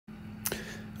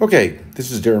Okay,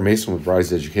 this is Darren Mason with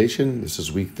Rise Education. This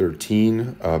is week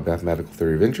 13 of Mathematical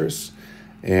Theory of Interest.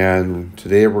 And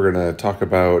today we're going to talk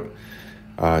about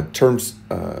term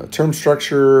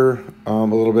structure a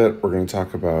little bit. We're going to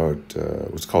talk about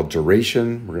what's called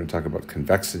duration. We're going to talk about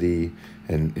convexity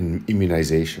and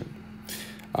immunization.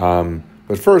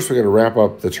 But first, we're going to wrap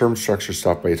up the term structure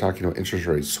stuff by talking about interest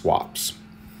rate swaps.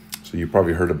 So you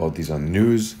probably heard about these on the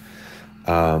news.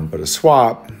 But a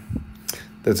swap,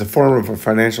 that's a form of a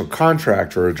financial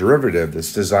contract or a derivative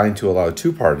that's designed to allow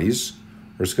two parties,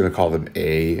 we're just going to call them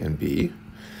A and B,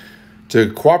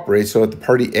 to cooperate so that the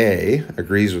party A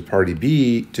agrees with party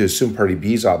B to assume party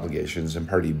B's obligations and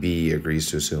party B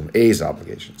agrees to assume A's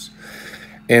obligations.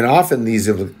 And often these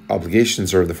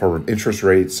obligations are in the form of interest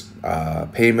rates,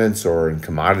 payments, or in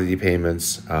commodity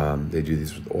payments. They do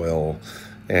these with oil,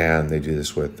 and they do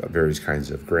this with various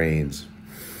kinds of grains.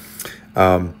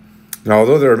 Now,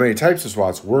 although there are many types of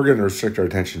swaps, we're going to restrict our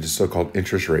attention to so-called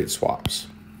interest rate swaps.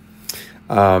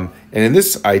 And in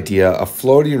this idea, a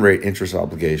floating rate interest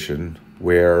obligation,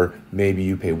 where maybe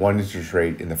you pay one interest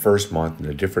rate in the first month and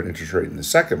a different interest rate in the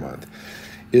second month,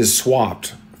 is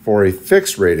swapped for a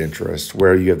fixed rate interest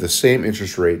where you have the same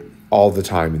interest rate all the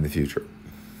time in the future.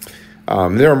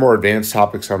 There are more advanced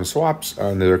topics on swaps,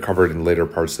 and they're covered in later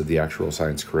parts of the actual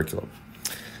science curriculum.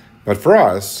 But for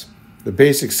us, the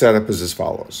basic setup is as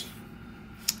follows.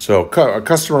 So a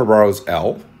customer borrows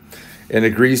L and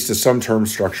agrees to some term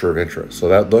structure of interest. So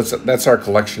that's our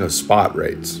collection of spot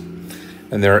rates.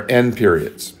 And there are N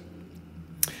periods.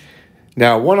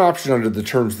 Now, one option under the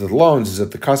terms of the loans is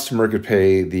that the customer could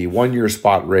pay the 1-year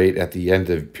spot rate at the end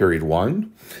of period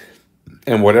 1,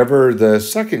 and whatever the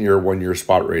second year 1-year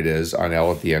spot rate is on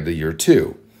L at the end of year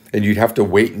 2. And you'd have to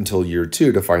wait until year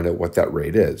 2 to find out what that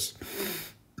rate is.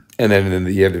 And then in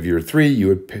the end of year 3,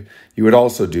 you would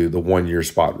also do the 1-year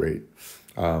spot rate.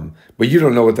 But you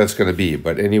don't know what that's going to be.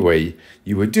 But anyway,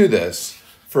 you would do this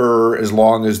for as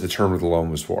long as the term of the loan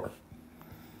was for.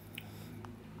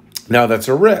 Now, that's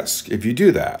a risk if you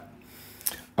do that.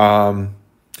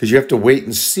 Because you have to wait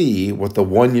and see what the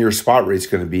 1-year spot rate is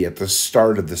going to be at the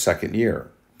start of the second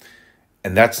year.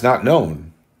 And that's not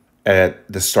known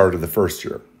at the start of the first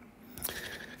year.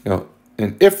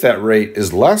 And if that rate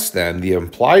is less than the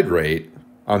implied rate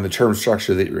on the term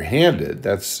structure that you're handed,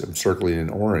 I'm circling in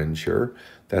orange here,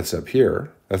 that's up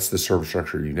here, that's the term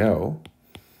structure you know,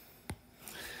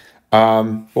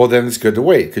 well, then it's good to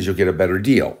wait because you'll get a better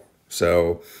deal.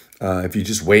 So if you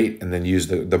just wait and then use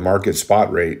the market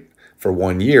spot rate for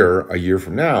 1 year, a year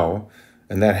from now,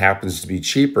 and that happens to be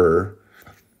cheaper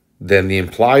than the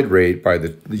implied rate by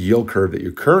the yield curve that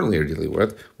you currently are dealing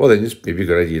with, well, then it's maybe a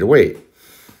good idea to wait.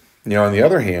 Now, on the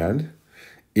other hand,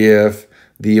 if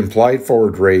the implied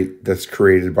forward rate that's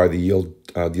created by the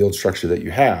yield structure that you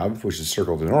have, which is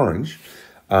circled in orange,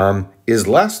 is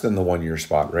less than the 1-year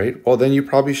spot rate, well, then you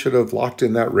probably should have locked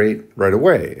in that rate right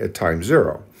away at time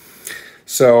 0.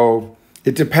 So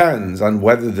it depends on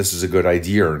whether this is a good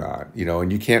idea or not,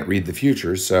 and you can't read the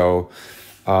future. So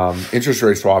interest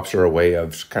rate swaps are a way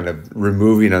of kind of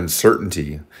removing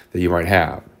uncertainty that you might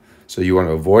have. So you want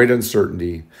to avoid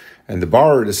uncertainty, and the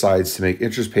borrower decides to make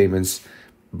interest payments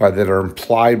that are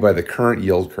implied by the current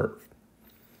yield curve.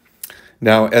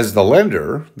 Now, as the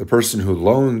lender, the person who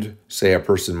loaned, say, a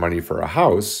person money for a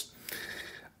house,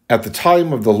 at the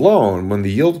time of the loan, when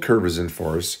the yield curve is in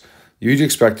force, you'd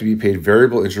expect to be paid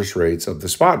variable interest rates of the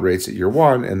spot rates at year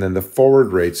 1, and then the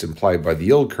forward rates implied by the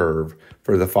yield curve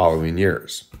for the following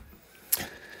years.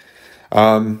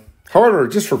 However,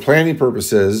 just for planning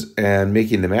purposes and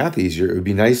making the math easier, it would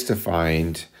be nice to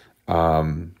find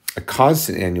a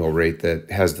constant annual rate that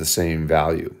has the same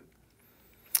value.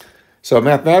 So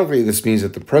mathematically, this means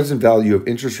that the present value of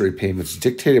interest rate payments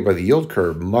dictated by the yield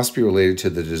curve must be related to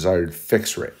the desired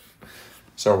fixed rate.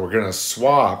 So we're going to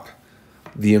swap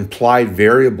the implied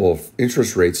variable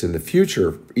interest rates in the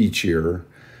future each year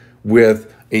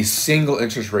with a single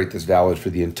interest rate that's valid for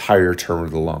the entire term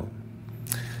of the loan.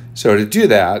 So to do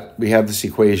that, we have this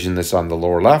equation that's on the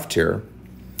lower left here.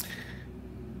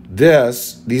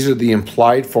 These are the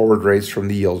implied forward rates from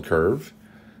the yield curve.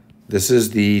 This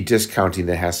is the discounting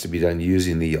that has to be done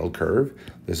using the yield curve.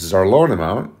 This is our loan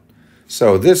amount.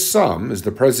 So this sum is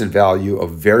the present value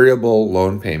of variable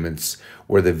loan payments,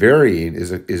 where the varying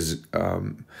is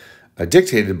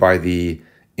dictated by the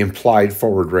implied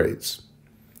forward rates.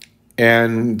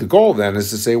 And the goal then is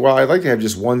to say, well, I'd like to have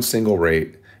just one single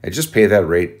rate and just pay that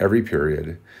rate every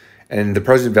period, and the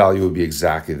present value would be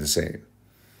exactly the same.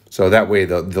 So that way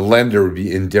the lender would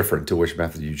be indifferent to which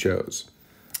method you chose.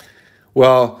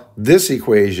 Well, this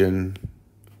equation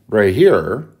right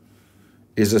here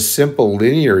is a simple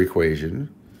linear equation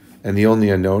And the only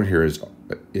unknown here is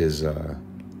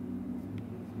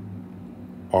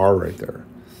R right there.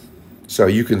 So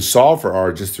you can solve for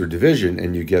R just through division,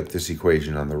 and you get this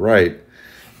equation on the right.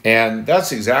 And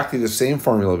that's exactly the same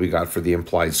formula we got for the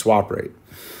implied swap rate.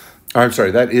 I'm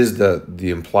sorry, that is the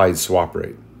implied swap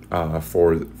rate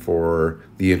for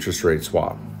the interest rate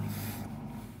swap.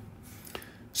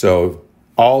 So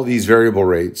all these variable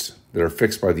rates that are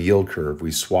fixed by the yield curve,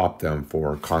 we swap them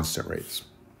for constant rates.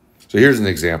 So here's an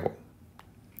example.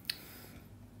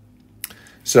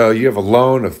 So you have a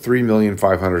loan of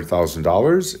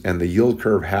 $3,500,000, and the yield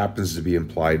curve happens to be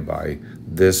implied by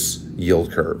this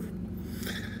yield curve.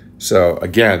 So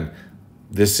again,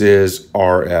 this is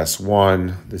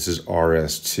RS1, this is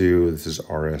RS2, this is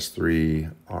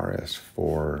RS3,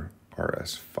 RS4,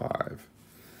 RS5.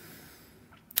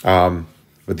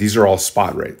 But these are all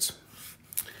spot rates.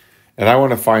 And I want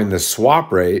to find the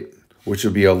swap rate, which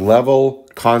would be a level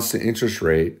constant interest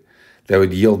rate that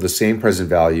would yield the same present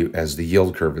value as the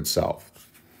yield curve itself.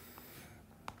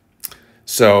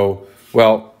 So,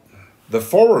 well, the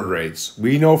forward rates,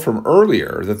 we know from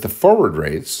earlier that the forward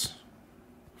rates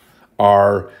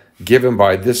are given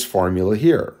by this formula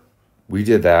here. We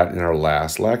did that in our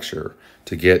last lecture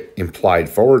to get implied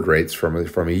forward rates from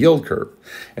a yield curve.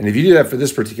 And if you do that for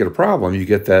this particular problem, you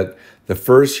get that the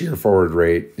first year forward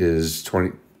rate is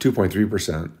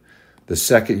 2.3%. The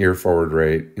second year forward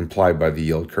rate implied by the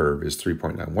yield curve is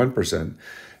 3.91%,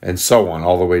 and so on,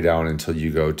 all the way down until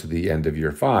you go to the end of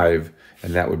year 5,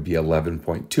 and that would be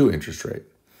 11.2 interest rate.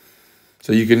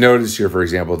 So you can notice here, for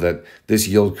example, that this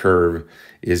yield curve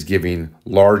is giving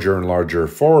larger and larger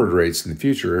forward rates in the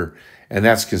future, and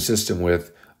that's consistent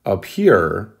with up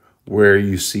here where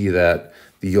you see that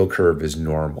the yield curve is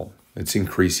normal. It's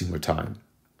increasing with time.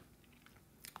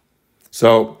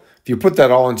 So if you put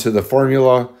that all into the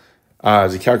formula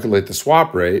to calculate the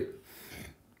swap rate,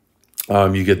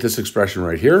 you get this expression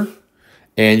right here,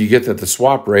 and you get that the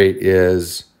swap rate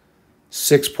is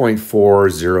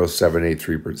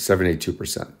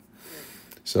 6.40782%.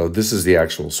 So this is the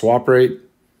actual swap rate.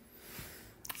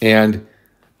 And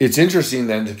it's interesting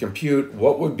then to compute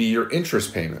what would be your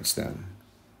interest payments then.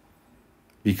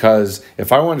 Because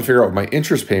if I wanted to figure out what my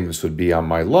interest payments would be on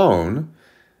my loan,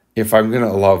 if I'm going to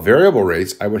allow variable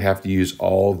rates, I would have to use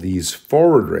all these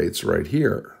forward rates right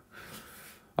here.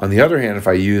 On the other hand, if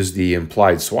I use the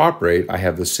implied swap rate, I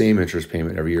have the same interest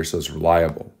payment every year, so it's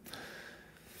reliable.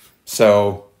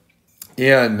 So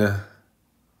in the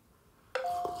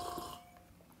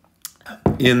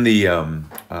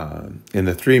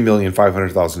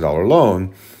 $3,500,000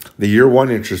 loan, the year one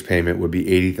interest payment would be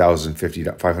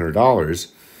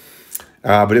 $80,500,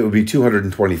 but it would be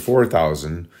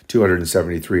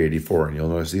 $224,273.84, and you'll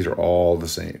notice these are all the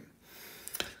same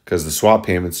because the swap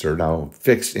payments are now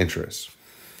fixed interest.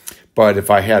 But if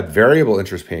I had variable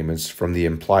interest payments from the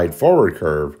implied forward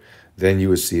curve, then you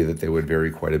would see that they would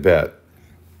vary quite a bit.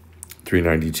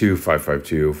 392,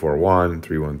 552, 41,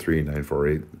 313,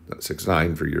 948,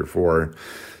 69 for year 4.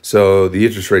 So the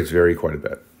interest rates vary quite a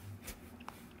bit.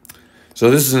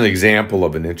 So this is an example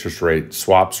of an interest rate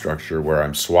swap structure where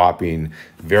I'm swapping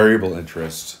variable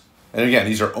interest. And again,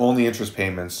 these are only interest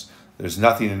payments. There's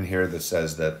nothing in here that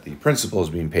says that the principal is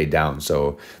being paid down.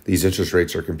 So these interest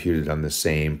rates are computed on the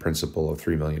same principal of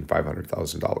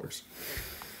 $3,500,000.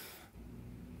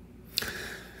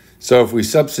 So if we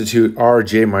substitute R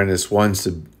j minus 1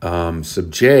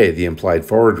 sub j, the implied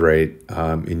forward rate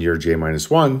in year j minus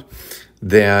 1,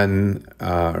 then,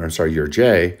 year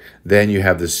j, then you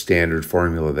have this standard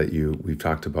formula that we've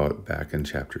talked about back in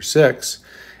chapter 6.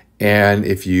 And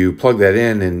if you plug that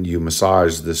in and you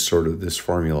massage this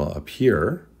formula up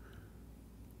here,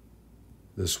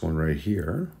 this one right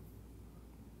here,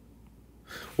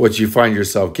 what you find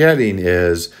yourself getting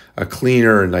is a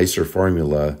cleaner and nicer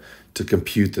formula to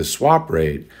compute the swap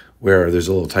rate, where there's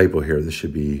a little typo here. This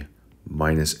should be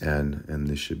minus n, and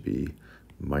this should be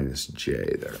minus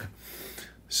j there.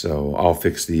 So I'll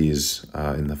fix these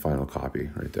in the final copy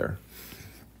right there.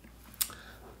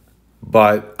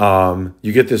 But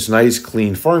you get this nice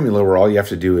clean formula where all you have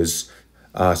to do is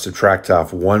subtract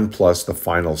off 1 plus the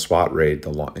final spot rate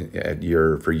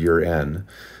for year n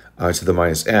to the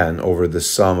minus n over the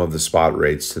sum of the spot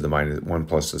rates to the minus 1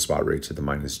 plus the spot rate to the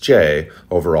minus j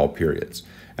over all periods.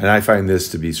 And I find this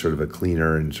to be sort of a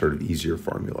cleaner and sort of easier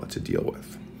formula to deal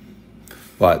with.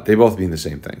 But they both mean the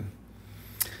same thing.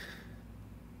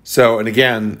 So, and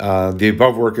again, the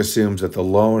above work assumes that the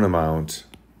loan amount,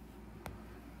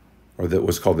 or that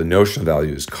what's called the notional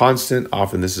value, is constant.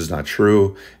 Often this is not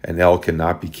true, and L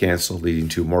cannot be canceled, leading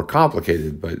to more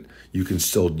complicated, but you can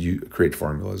still create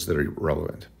formulas that are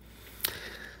relevant.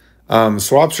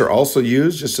 Swaps are also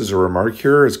used, just as a remark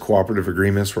here, as cooperative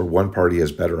agreements where one party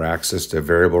has better access to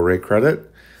variable rate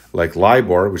credit, like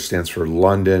LIBOR, which stands for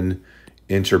London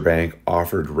Interbank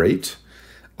Offered Rate,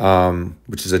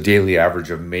 which is a daily average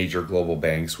of major global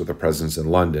banks with a presence in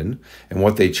London, and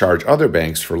what they charge other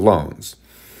banks for loans.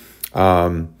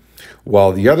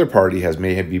 While the other party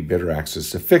may be better access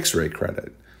to fixed rate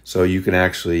credit. So you can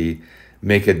actually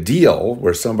make a deal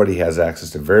where somebody has access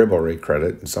to variable rate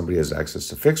credit and somebody has access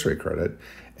to fixed rate credit,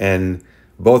 and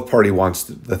both party wants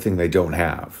the thing they don't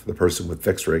have. The person with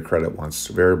fixed rate credit wants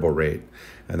variable rate,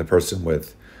 and the person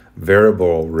with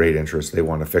variable rate interest, they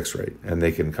want a fixed rate. And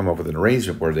they can come up with an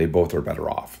arrangement where they both are better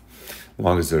off, as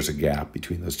long as there's a gap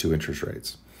between those two interest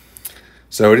rates.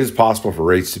 So it is possible for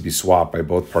rates to be swapped by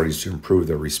both parties to improve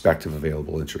their respective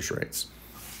available interest rates.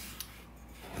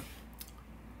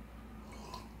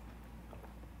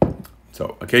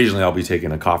 So occasionally I'll be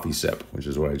taking a coffee sip, which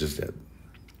is what I just did.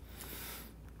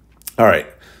 All right,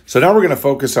 so now we're going to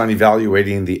focus on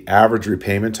evaluating the average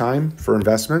repayment time for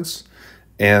investments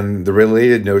and the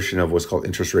related notion of what's called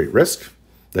interest rate risk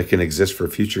that can exist for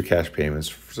future cash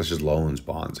payments, such as loans,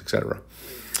 bonds, etc.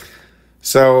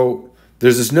 So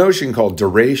there's this notion called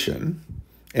duration,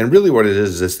 and really what it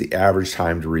is the average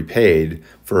time to repaid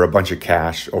for a bunch of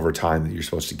cash over time that you're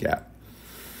supposed to get.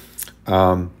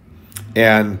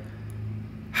 And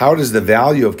how does the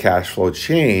value of cash flow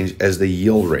change as the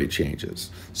yield rate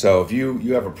changes? So if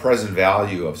you have a present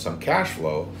value of some cash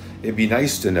flow, it'd be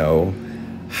nice to know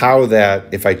how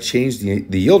that, if I change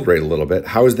the yield rate a little bit,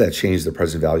 how does that change the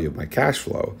present value of my cash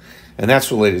flow? And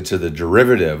that's related to the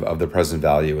derivative of the present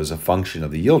value as a function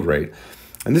of the yield rate.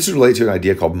 And this is related to an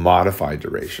idea called modified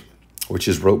duration, which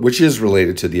is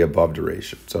related to the above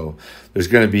duration. So there's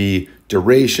going to be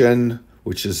duration,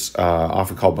 which is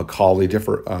often called Macaulay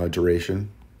duration.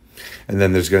 And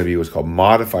then there's going to be what's called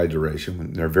modified duration,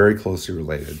 when they're very closely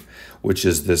related, which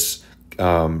is this,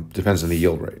 depends on the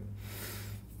yield rate.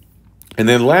 And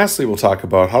then lastly, we'll talk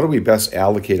about how do we best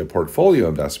allocate a portfolio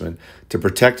investment to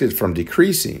protect it from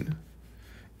decreasing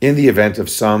in the event of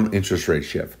some interest rate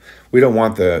shift. We don't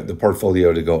want the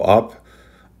portfolio to go up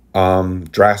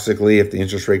drastically if the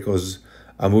interest rate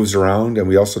moves around, and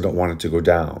we also don't want it to go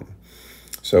down.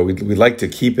 So we'd like to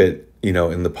keep it,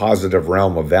 in the positive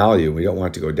realm of value. We don't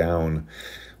want it to go down,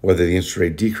 whether the interest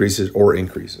rate decreases or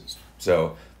increases.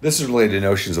 So this is related to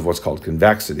notions of what's called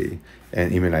convexity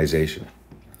and immunization.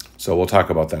 So we'll talk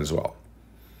about that as well.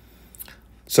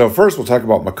 So first we'll talk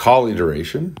about Macaulay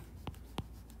duration,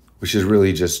 which is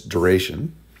really just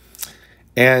duration.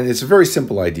 And it's a very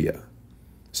simple idea.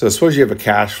 So suppose you have a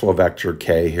cash flow vector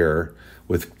K here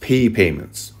with P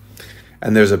payments.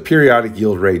 And there's a periodic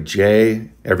yield rate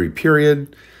J every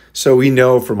period. So we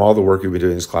know from all the work we've been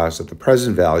doing in this class that the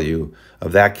present value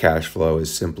of that cash flow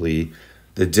is simply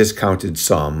the discounted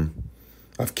sum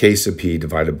of K sub P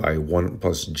divided by 1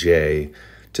 plus J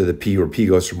to the P, where P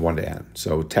goes from 1 to N.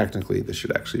 So technically this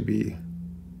should actually be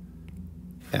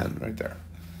N right there.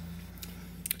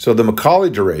 So the Macaulay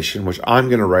duration, which I'm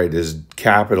going to write as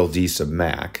capital D sub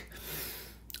Mac,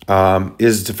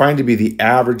 is defined to be the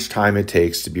average time it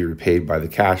takes to be repaid by the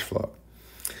cash flow.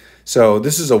 So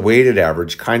this is a weighted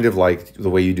average, kind of like the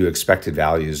way you do expected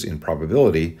values in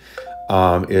probability,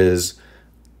 is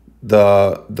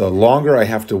the longer I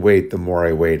have to wait, the more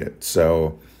I weight it.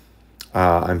 So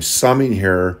I'm summing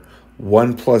here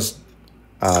 1 plus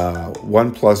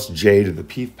J to the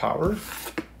Pth power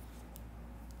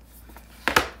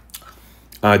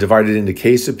divided into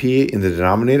K sub P in the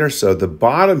denominator. So the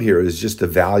bottom here is just the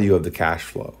value of the cash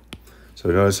flow. So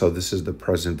notice how this is the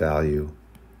present value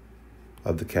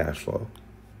of the cash flow.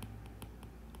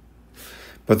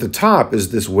 But the top is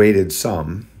this weighted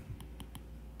sum,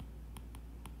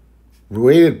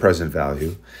 weighted present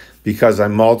value, because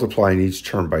I'm multiplying each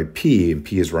term by P, and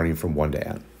P is running from 1 to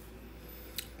N.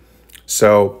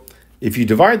 So if you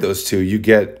divide those two, you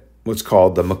get what's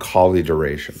called the Macaulay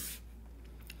duration.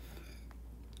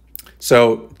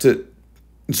 So to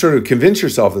sort of convince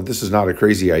yourself that this is not a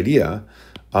crazy idea,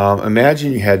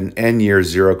 imagine you had an N-year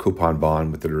zero coupon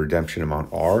bond with a redemption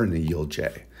amount R and a yield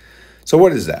J. So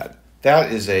what is that?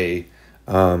 That is a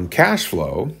cash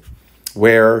flow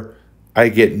where I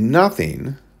get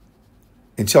nothing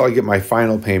until I get my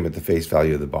final payment, the face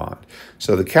value of the bond.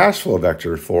 So the cash flow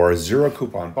vector for a zero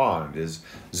coupon bond is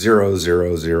 0,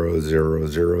 0, 0, 0,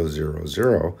 0, 0,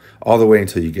 0, all the way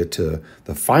until you get to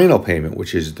the final payment,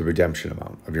 which is the redemption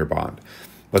amount of your bond.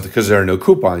 But because there are no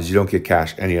coupons, you don't get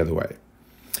cash any other way.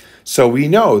 So we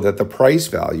know that the price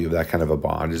value of that kind of a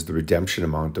bond is the redemption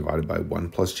amount divided by 1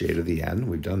 plus J to the N.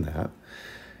 We've done that.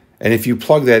 And if you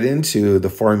plug that into the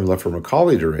formula for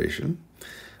Macaulay duration,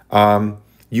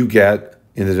 you get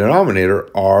in the denominator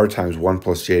r times 1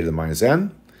 plus j to the minus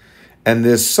n. And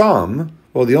this sum,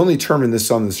 well, the only term in this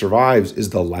sum that survives is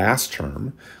the last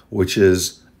term, which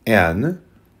is n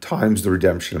times the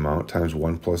redemption amount times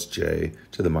 1 plus j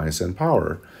to the minus n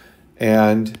power.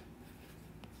 And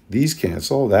these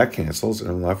cancel, that cancels, and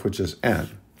I'm left with just n.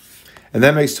 And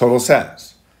that makes total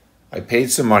sense. I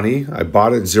paid some money, I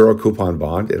bought a zero coupon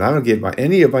bond, and I don't get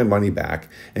any of my money back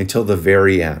until the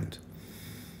very end.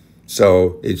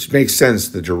 So it makes sense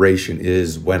the duration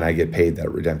is when I get paid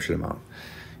that redemption amount.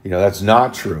 That's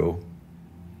not true.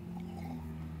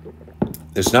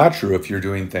 It's not true if you're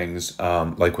doing things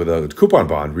like with a coupon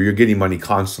bond where you're getting money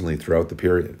constantly throughout the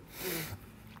period.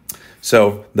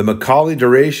 So the Macaulay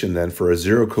duration then for a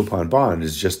zero coupon bond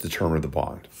is just the term of the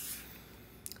bond.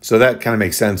 So that kind of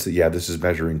makes sense that, yeah, this is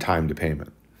measuring time to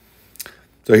payment.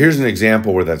 So here's an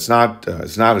example where that's not,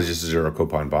 it's not just a zero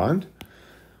coupon bond.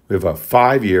 We have a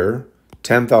 5-year,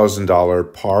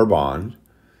 $10,000 par bond,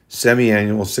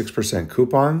 semi-annual 6%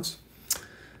 coupons.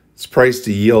 It's priced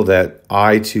to yield at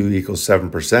I2 equals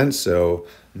 7%, so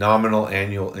nominal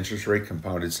annual interest rate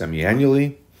compounded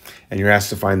semi-annually, and you're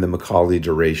asked to find the Macaulay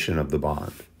duration of the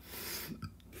bond.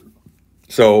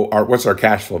 So what's our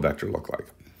cash flow vector look like?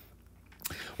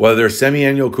 Well, they're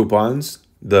semi-annual coupons.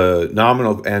 The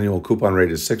nominal annual coupon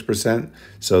rate is 6%,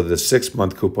 so the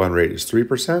 6-month coupon rate is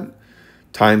 3%,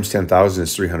 times 10,000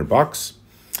 is $300.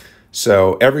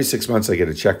 So every 6 months I get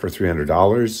a check for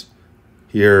 $300.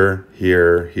 Here,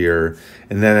 here, here.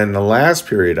 And then in the last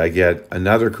period, I get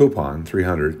another coupon,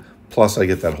 $300, plus I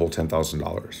get that whole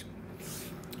 $10,000.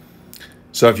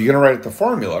 So if you're going to write the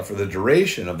formula for the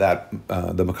duration of that,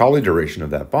 the Macaulay duration of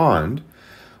that bond,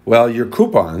 well, your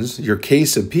coupons, your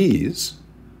case of P's,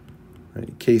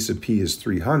 right? Case of P is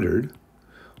 300,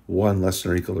 1 less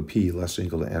than or equal to P less than or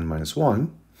equal to N minus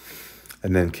 1.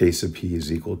 And then case of P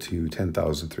is equal to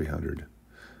 10,300.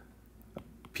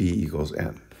 P equals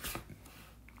N.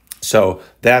 So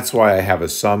that's why I have a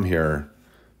sum here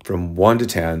from 1 to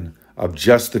 10 of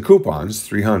just the coupons,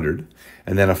 300,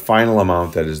 and then a final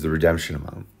amount that is the redemption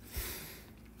amount.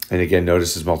 And again,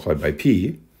 notice it's multiplied by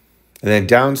P. And then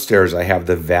downstairs, I have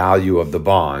the value of the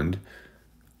bond,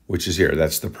 which is here.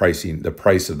 That's the pricing, the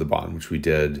price of the bond, which we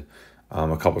did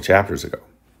a couple chapters ago.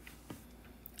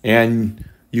 And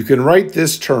you can write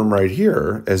this term right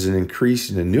here as an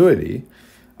increasing annuity.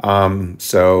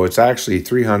 So it's actually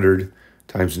 300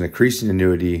 times an increasing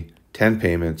annuity, 10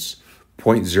 payments,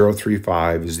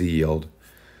 0.035 is the yield,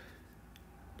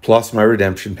 plus my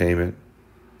redemption payment,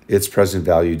 its present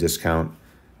value discount,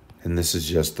 and this is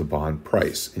just the bond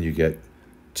price, and you get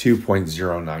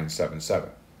 2.0977.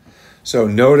 So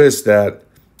notice that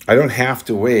I don't have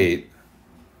to wait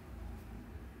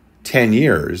 10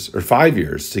 years or 5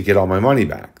 years to get all my money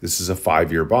back. This is a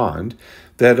 5-year bond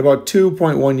that about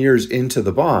 2.1 years into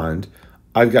the bond,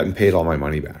 I've gotten paid all my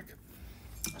money back.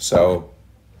 So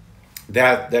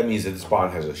that means that this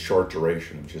bond has a short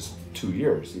duration of just 2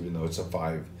 years, even though it's a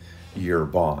 5-year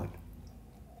bond.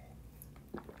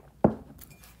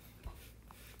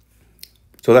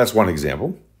 So that's one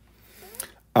example.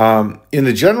 In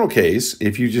the general case,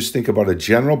 if you just think about a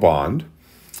general bond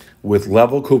with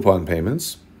level coupon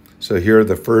payments, so here are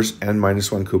the first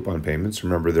N-1 coupon payments.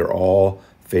 Remember, they're all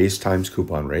face times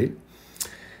coupon rate.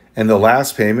 And the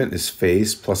last payment is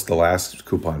face plus the last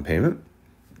coupon payment.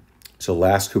 So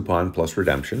last coupon plus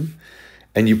redemption.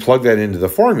 And you plug that into the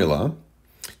formula,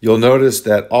 you'll notice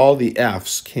that all the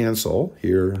F's cancel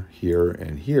here, here,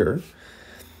 and here.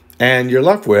 And you're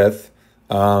left with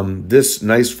this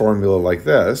nice formula like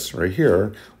this right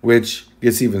here, which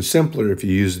gets even simpler if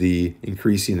you use the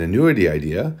increasing annuity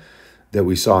idea that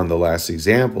we saw in the last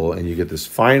example, and you get this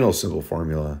final simple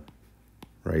formula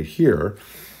right here,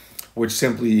 which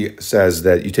simply says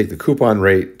that you take the coupon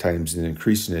rate times an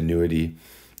increasing annuity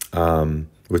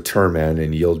with term N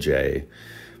and yield J,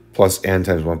 plus N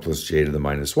times 1 plus J to the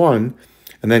minus 1,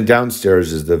 and then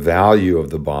downstairs is the value of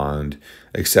the bond,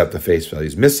 except the face value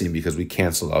is missing because we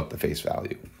canceled out the face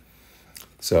value.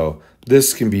 So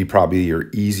this can be probably your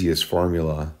easiest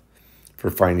formula for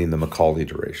finding the Macaulay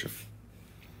duration.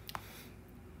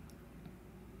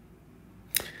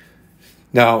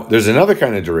 Now, there's another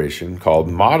kind of duration called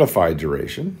modified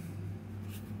duration.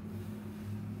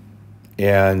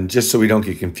 And just so we don't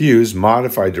get confused,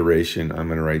 modified duration, I'm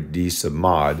going to write D sub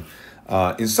mod.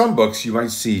 In some books, you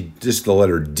might see just the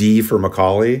letter D for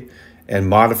Macaulay, and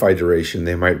modified duration,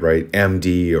 they might write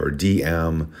MD or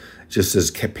DM, just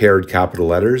as paired capital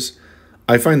letters.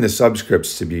 I find the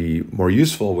subscripts to be more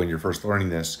useful when you're first learning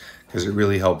this because it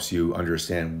really helps you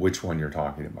understand which one you're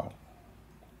talking about.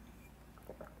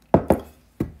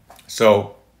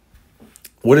 So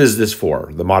what is this for,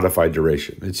 the modified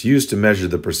duration? It's used to measure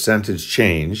the percentage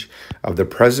change of the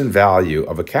present value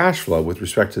of a cash flow with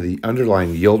respect to the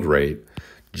underlying yield rate,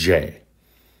 J.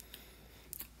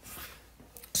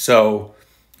 So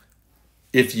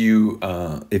if you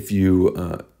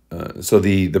so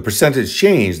the percentage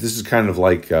change, this is kind of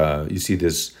like you see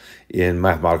this in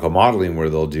mathematical modeling where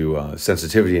they'll do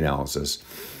sensitivity analysis.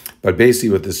 But basically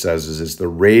what this says is it's the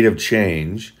rate of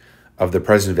change of the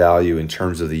present value in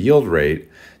terms of the yield rate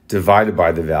divided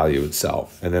by the value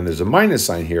itself. And then there's a minus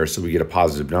sign here, so we get a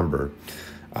positive number.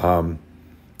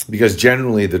 Because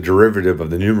generally the derivative of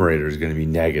the numerator is going to be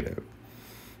negative.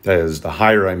 That is, the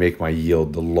higher I make my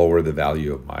yield, the lower the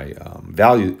value of my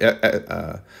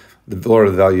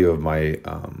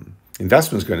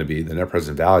investment is going to be, the net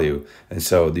present value. And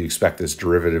so you expect this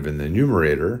derivative in the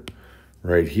numerator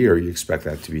right here, you expect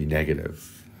that to be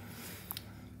negative.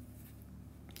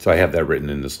 So I have that written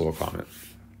in this little comment.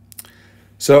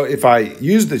 So if I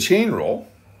use the chain rule,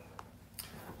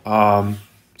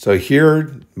 so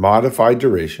here, modified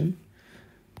duration,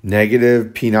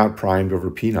 negative P naught primed over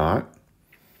P naught.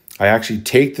 I actually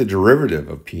take the derivative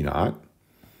of P naught.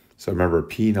 So remember,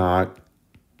 P naught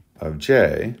of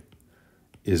J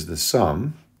is the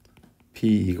sum,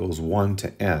 P equals 1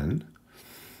 to N,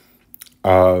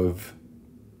 of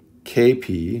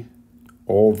KP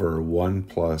over 1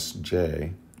 plus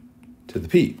J to the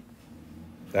P.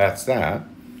 That's that.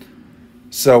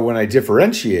 So when I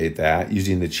differentiate that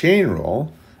using the chain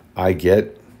rule, I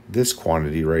get this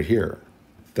quantity right here.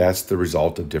 That's the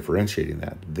result of differentiating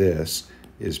that. This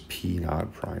is P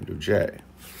naught primed of J.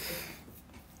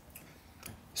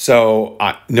 So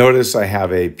notice I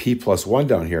have a P plus 1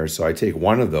 down here. So I take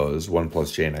one of those, 1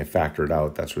 plus J, and I factor it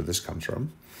out. That's where this comes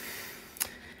from.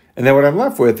 And then what I'm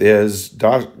left with is,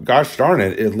 gosh darn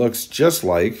it, it looks just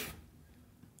like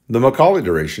the Macaulay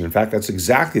duration. In fact, that's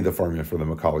exactly the formula for the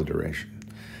Macaulay duration.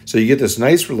 So you get this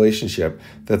nice relationship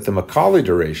that the Macaulay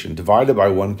duration divided by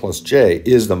 1 plus J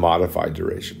is the modified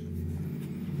duration.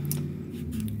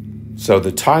 So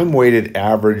the time-weighted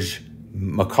average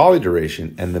Macaulay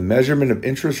duration and the measurement of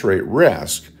interest rate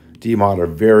risk, DMOD, are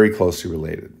very closely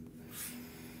related.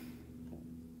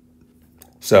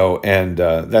 So, and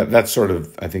that's sort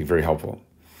of, I think, very helpful.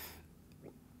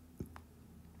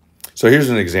 So here's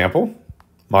an example,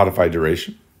 modified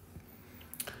duration.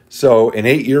 So an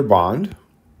 8-year bond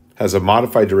has a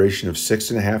modified duration of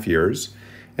 6.5 years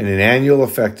and an annual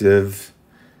effective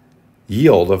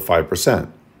yield of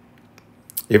 5%.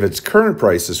 If its current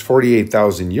price is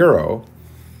 48,000 euro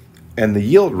and the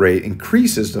yield rate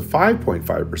increases to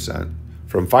 5.5%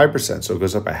 from 5%, so it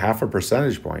goes up a 0.5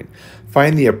 percentage point,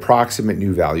 find the approximate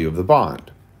new value of the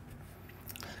bond.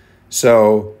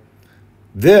 So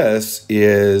this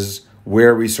is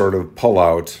where we sort of pull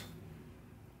out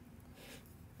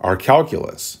our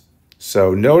calculus.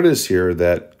 So notice here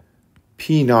that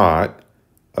P naught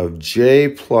of J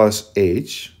plus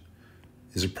H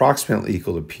is approximately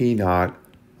equal to P naught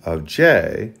of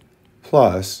J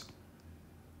plus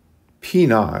P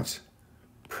naught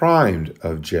primed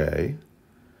of J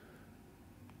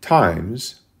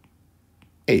times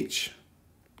H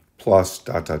plus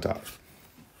dot, dot, dot.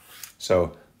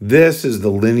 So this is the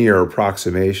linear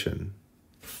approximation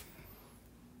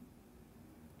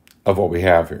of what we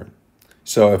have here.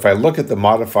 So if I look at the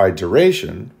modified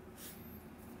duration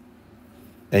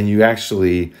and you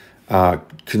actually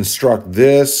construct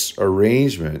this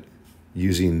arrangement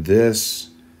using this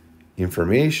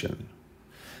information,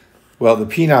 well, the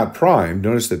P naught primed,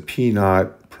 notice that P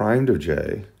naught primed of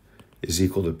J is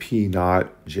equal to P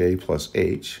naught J plus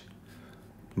H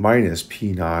minus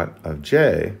P naught of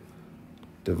J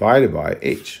divided by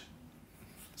H.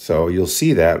 So you'll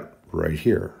see that right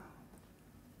here.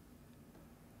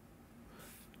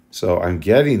 So I'm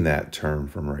getting that term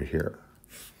from right here.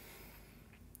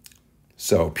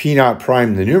 So P naught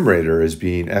prime, the numerator, is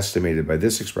being estimated by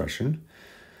this expression.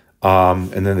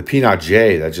 And then the P naught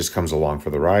J, that just comes along for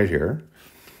the ride here.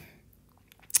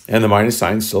 And the minus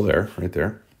sign's still there, right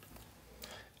there.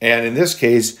 And in this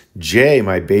case, J,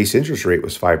 my base interest rate,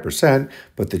 was 5%,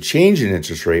 but the change in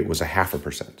interest rate was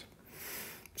 0.5%.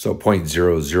 So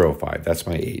 0.005, that's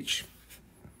my H.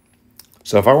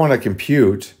 So if I want to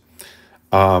compute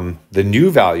the new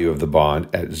value of the bond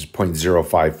at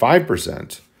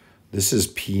 0.055%, this is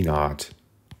P naught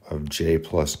of J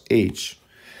plus H.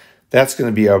 That's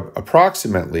going to be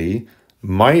approximately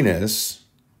minus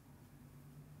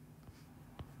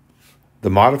the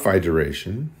modified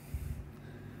duration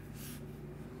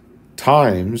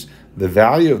times the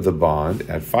value of the bond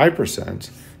at 5%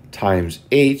 times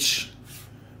H,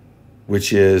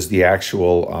 which is the actual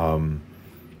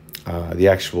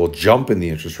jump in the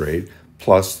interest rate,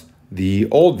 plus the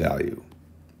old value.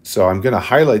 So I'm going to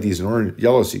highlight these in orange,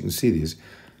 yellow so you can see these.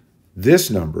 This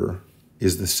number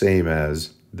is the same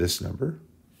as this number.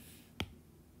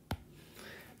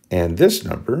 And this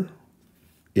number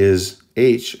is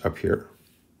H up here.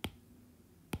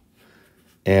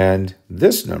 And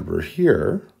this number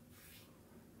here,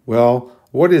 well,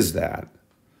 what is that?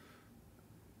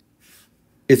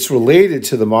 It's related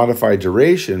to the modified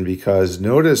duration because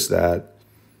notice that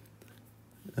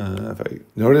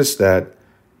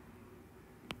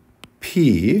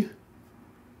P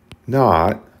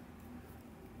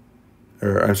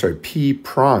P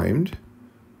primed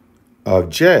of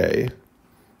J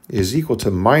is equal to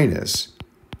minus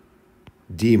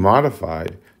D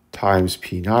modified times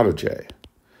P naught of J.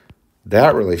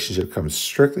 That relationship comes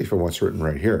strictly from what's written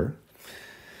right here.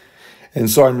 And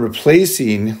so I'm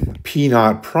replacing P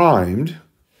naught primed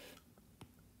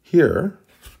here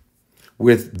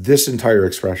with this entire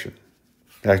expression.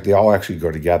 In fact, they all actually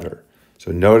go together.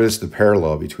 So notice the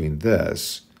parallel between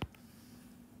this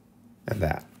and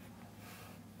that.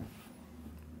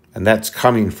 And that's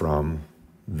coming from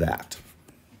that.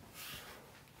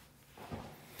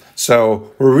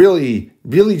 So we're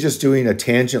really just doing a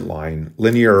tangent line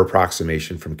linear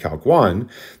approximation from Calc 1.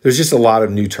 There's just a lot of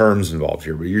new terms involved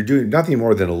here, but you're doing nothing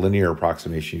more than a linear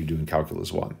approximation you do in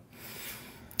Calculus 1.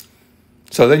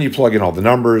 So then you plug in all the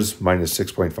numbers, minus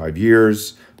 6.5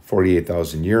 years,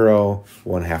 48,000 euro,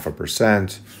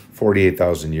 0.5%,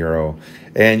 48,000 euro,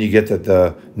 and you get that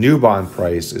the new bond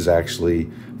price is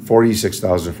actually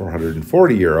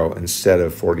 46,440 euro instead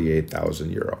of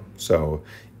 48,000 euro. So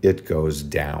it goes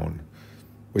down,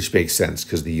 which makes sense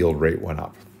because the yield rate went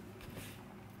up.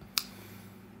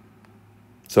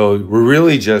 So we're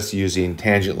really just using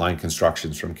tangent line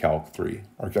constructions from Calc 3,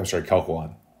 or I'm sorry, Calc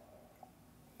 1.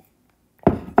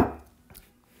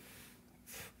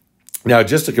 Now,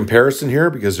 just a comparison here,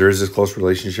 because there is this close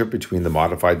relationship between the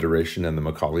modified duration and the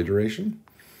Macaulay duration.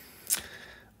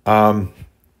 For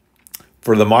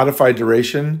the modified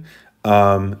duration,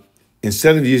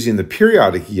 instead of using the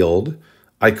periodic yield,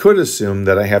 I could assume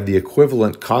that I have the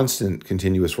equivalent constant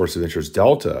continuous force of interest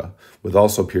delta with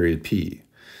also period P.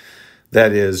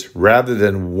 That is, rather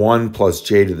than 1 plus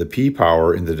j to the p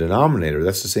power in the denominator,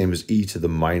 that's the same as e to the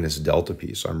minus delta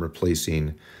p. So I'm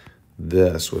replacing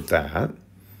this with that.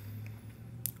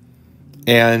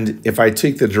 And if I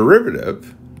take the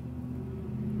derivative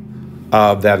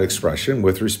of that expression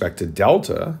with respect to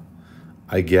delta,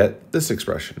 I get this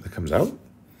expression that comes out,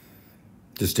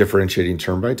 just differentiating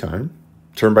term by term.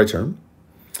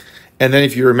 And then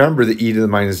if you remember, the e to the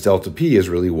minus delta p is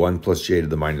really 1 plus j to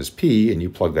the minus p, and you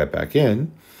plug that back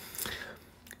in,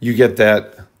 you get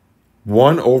that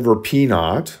 1 over p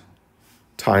naught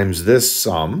times this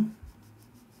sum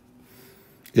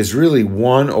is really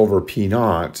 1 over p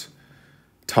naught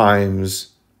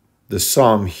times the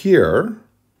sum here.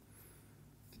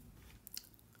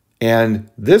 And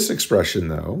this expression,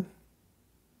 though,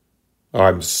 oh,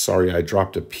 I'm sorry, I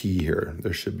dropped a p here.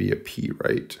 There should be a p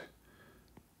right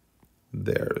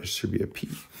there. There should be a p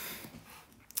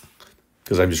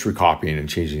because I'm just recopying and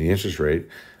changing the interest rate.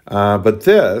 But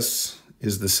this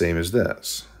is the same as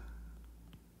this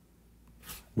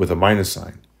with a minus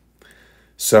sign.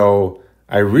 So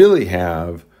I really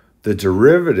have the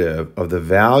derivative of the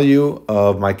value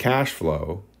of my cash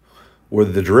flow, where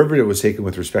the derivative was taken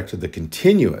with respect to the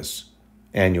continuous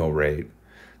annual rate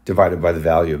divided by the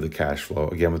value of the cash flow,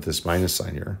 again with this minus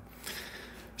sign here.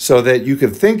 So that you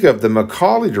could think of the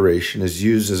Macaulay duration as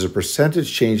used as a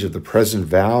percentage change of the present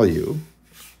value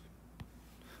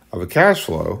of a cash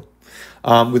flow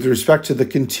with respect to the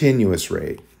continuous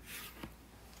rate.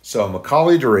 So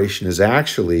Macaulay duration has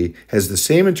the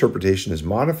same interpretation as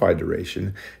modified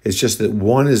duration. It's just that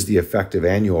one is the effective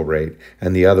annual rate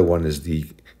and the other one is the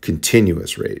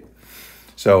continuous rate.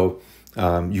 So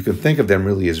you can think of them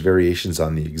really as variations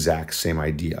on the exact same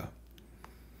idea.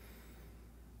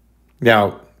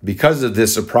 Now, because of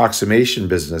this approximation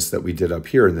business that we did up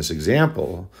here in this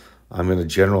example, I'm going to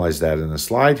generalize that in a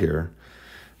slide here,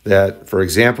 that, for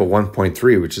example,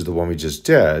 1.3, which is the one we just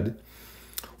did,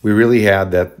 we really had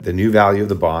that the new value of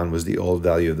the bond was the old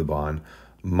value of the bond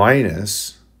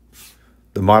minus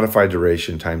the modified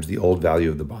duration times the old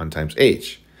value of the bond times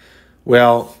H.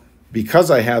 Well, because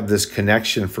I have this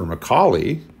connection for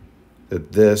Macaulay,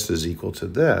 that this is equal to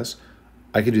this,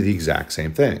 I can do the exact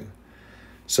same thing.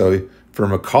 So for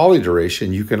Macaulay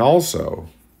duration, you can also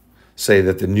say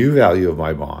that the new value of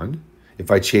my bond, if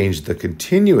I change the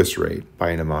continuous rate by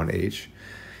an amount H,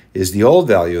 is the old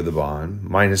value of the bond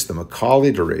minus the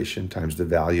Macaulay duration times the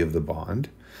value of the bond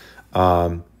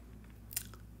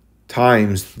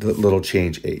times the little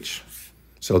change H.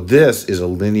 So this is a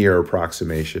linear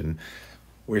approximation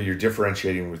where you're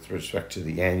differentiating with respect to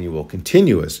the annual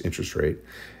continuous interest rate.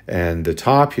 And the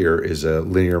top here is a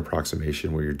linear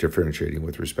approximation where you're differentiating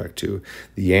with respect to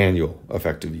the annual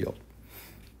effective yield.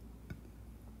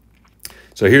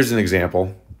 So here's an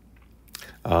example.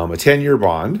 A 10-year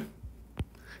bond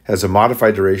has a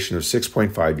modified duration of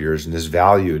 6.5 years and is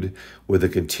valued with a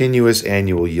continuous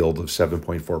annual yield of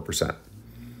 7.4%.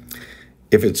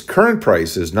 If its current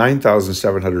price is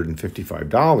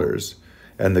 $9,755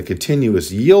 and the continuous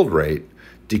yield rate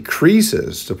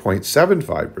decreases to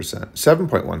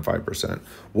 7.15%,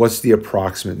 what's the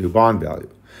approximate new bond value?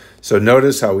 So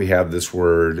notice how we have this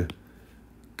word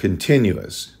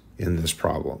continuous in this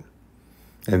problem.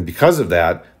 And because of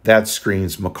that, that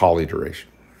screens Macaulay duration.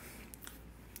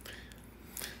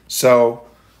 So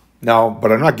now, but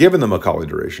I'm not given the Macaulay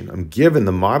duration. I'm given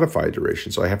the modified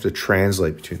duration, so I have to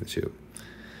translate between the two.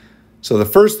 So the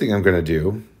first thing I'm going to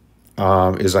do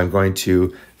is I'm going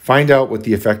to find out what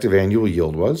the effective annual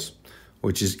yield was,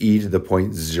 which is e to the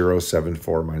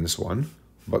 0.074 minus 1,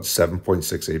 about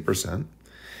 7.68%.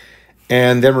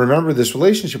 And then remember this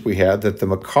relationship we had that the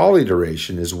Macaulay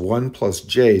duration is 1 plus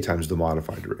j times the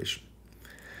modified duration.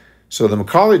 So the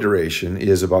Macaulay duration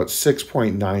is about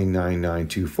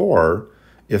 6.99924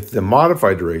 if the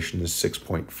modified duration is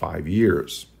 6.5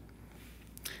 years.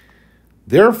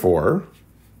 Therefore,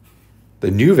 the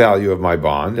new value of my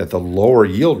bond at the lower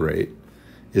yield rate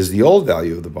is the old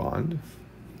value of the bond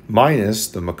minus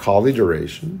the Macaulay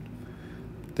duration,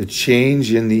 the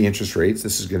change in the interest rates.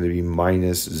 This is going to be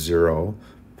minus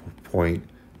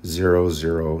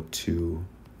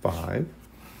 0.0025.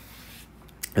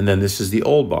 And then this is the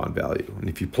old bond value. And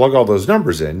if you plug all those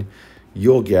numbers in,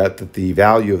 you'll get that the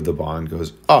value of the bond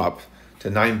goes up to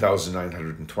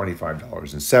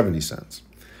 $9,925.70,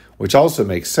 which also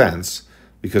makes sense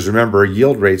because remember,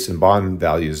 yield rates and bond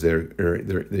values,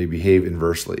 they behave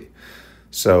inversely.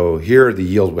 So here the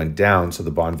yield went down, so the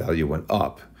bond value went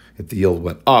up. If the yield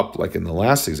went up, like in the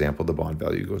last example, the bond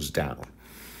value goes down.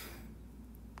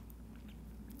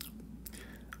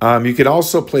 You can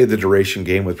also play the duration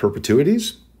game with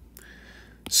perpetuities.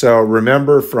 So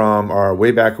remember from our way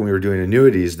back when we were doing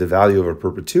annuities, the value of a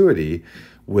perpetuity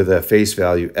with a face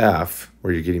value f,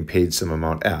 where you're getting paid some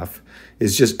amount f,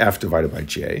 is just f divided by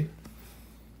j.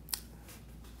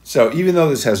 So even though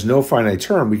this has no finite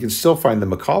term, we can still find the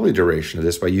Macaulay duration of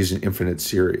this by using infinite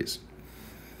series.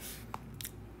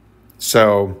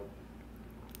 So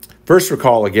first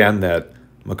recall again that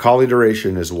Macaulay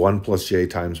duration is 1 plus j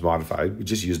times modified. We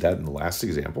just used that in the last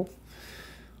example,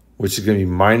 which is going to be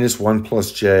minus 1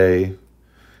 plus j,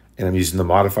 and I'm using the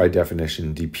modified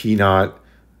definition, dp naught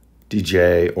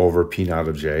dj over p naught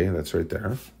of j. That's right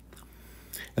there.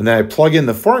 And then I plug in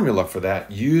the formula for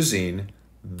that using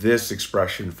this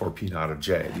expression for p naught of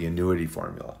j, the annuity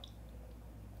formula.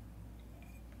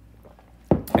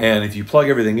 And if you plug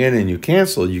everything in and you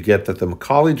cancel, you get that the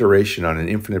Macaulay duration on an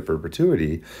infinite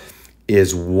perpetuity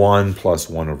is 1 plus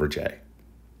 1 over j.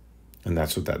 And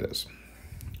that's what that is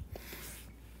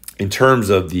in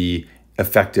terms of the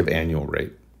effective annual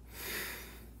rate.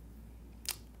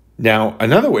 Now,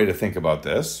 another way to think about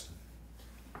this,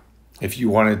 if you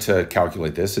wanted to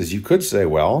calculate this, is you could say,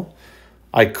 well,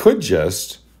 I could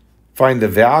just find the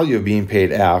value of being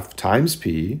paid f times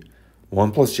p,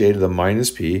 1 plus j to the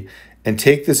minus p, and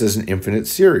take this as an infinite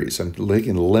series. I'm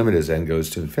taking the limit as n goes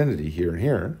to infinity here and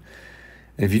here.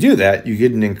 And if you do that, you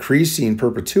get an increasing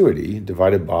perpetuity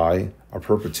divided by a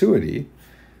perpetuity,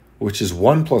 which is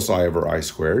 1 plus I over I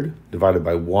squared, divided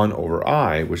by 1 over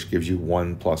I, which gives you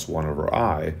 1 plus 1 over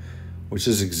I, which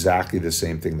is exactly the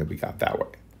same thing that we got that way.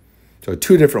 So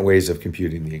two different ways of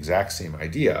computing the exact same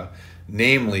idea,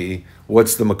 namely,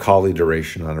 what's the Macaulay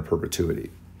duration on a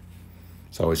perpetuity?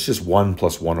 So it's just 1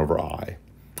 plus 1 over I,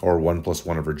 or 1 plus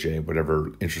 1 over j,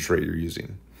 whatever interest rate you're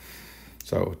using.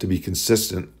 So to be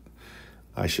consistent,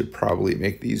 I should probably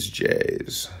make these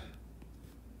j's.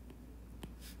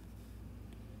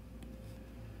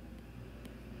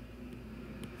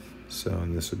 So,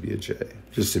 and this would be a j,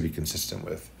 just to be consistent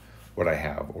with what I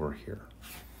have over here.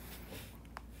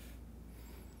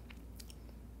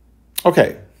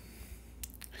 Okay.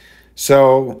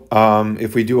 So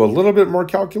if we do a little bit more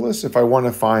calculus, if I want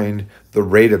to find the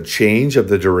rate of change of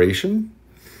the duration,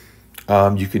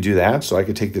 you can do that. So I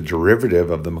could take the derivative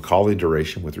of the Macaulay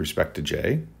duration with respect to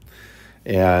j,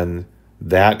 and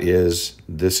that is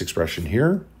this expression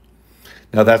here.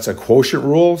 Now that's a quotient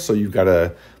rule, so you've got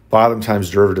a bottom times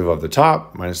derivative of the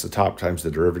top minus the top times the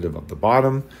derivative of the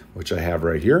bottom, which I have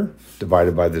right here,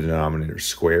 divided by the denominator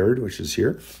squared, which is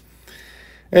here.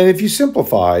 And if you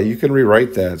simplify, you can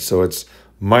rewrite that so it's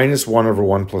minus 1 over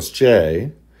 1 plus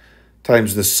j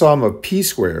times the sum of p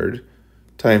squared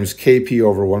times kp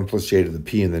over 1 plus j to the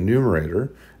p in the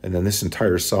numerator, and then this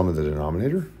entire sum in the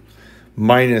denominator,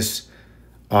 minus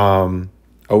a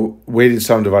weighted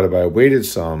sum divided by a weighted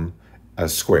sum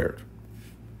as squared.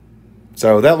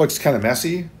 So that looks kind of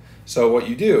messy. So what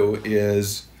you do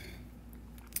is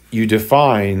you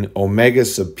define omega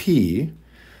sub p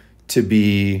to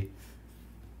be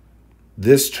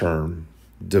this term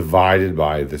divided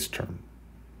by this term.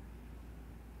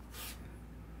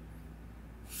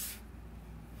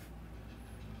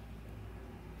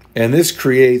 And this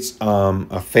creates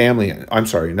a family. I'm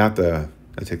sorry, I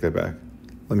take that back.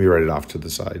 Let me write it off to the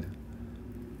side.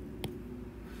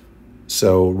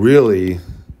 So really,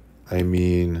 I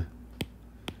mean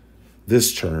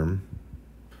this term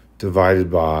divided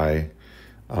by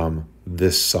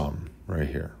this sum right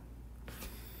here.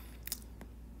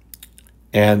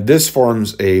 And this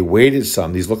forms a weighted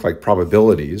sum. These look like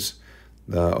probabilities.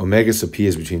 The omega sub p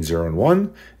is between 0 and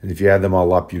 1. And if you add them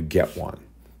all up, you get 1.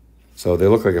 So they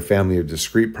look like a family of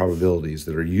discrete probabilities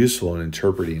that are useful in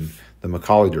interpreting the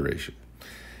Macaulay duration.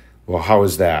 Well, how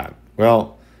is that?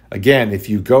 Well, again, if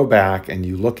you go back and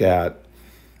you look at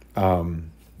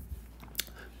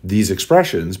these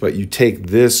expressions, but you take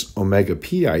this omega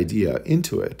p idea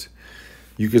into it,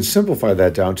 you can simplify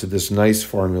that down to this nice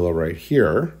formula right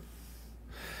here,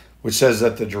 which says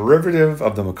that the derivative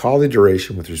of the Macaulay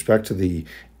duration with respect to the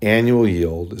annual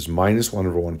yield is minus 1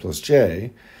 over 1 plus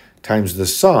j times the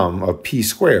sum of p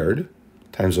squared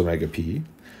times omega p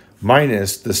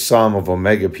minus the sum of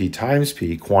omega p times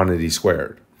p quantity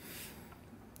squared.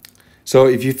 So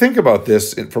if you think about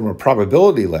this from a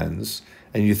probability lens,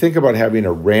 and you think about having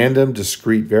a random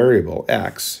discrete variable,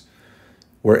 x,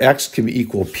 where x can be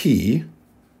equal p,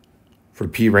 for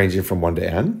p ranging from 1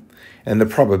 to n, and the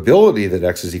probability that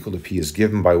x is equal to p is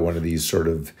given by one of these sort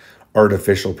of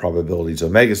artificial probabilities,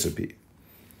 omega sub p.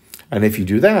 And if you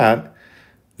do that,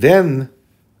 then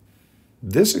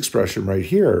this expression right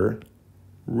here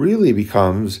really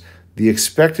becomes the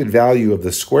expected value of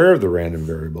the square of the random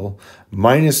variable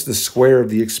minus the square of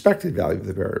the expected value of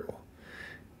the variable.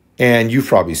 And you've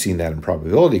probably seen that in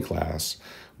probability class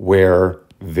where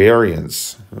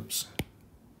variance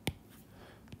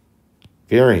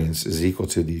is equal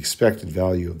to the expected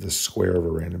value of the square of a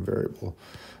random variable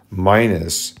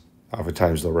minus,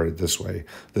 oftentimes they'll write it this way,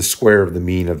 the square of the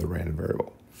mean of the random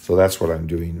variable. So that's what I'm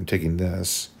doing. I'm taking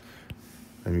this,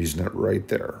 I'm using it right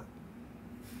there.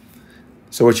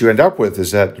 So what you end up with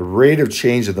is that the rate of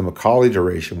change of the Macaulay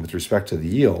duration with respect to the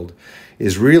yield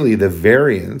is really the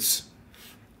variance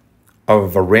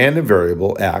of a random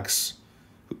variable, x,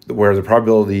 where the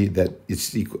probability that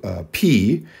it's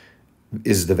p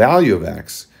is the value of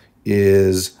x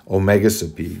is omega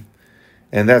sub p.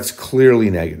 And that's clearly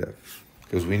negative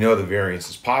because we know the variance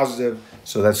is positive,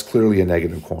 so that's clearly a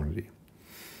negative quantity.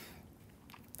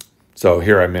 So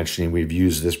here I'm mentioning we've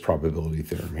used this probability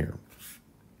theorem here.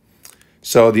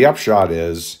 So the upshot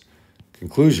is,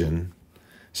 conclusion,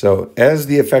 so as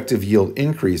the effective yield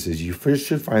increases, you first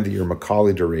should find that your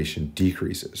Macaulay duration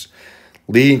decreases,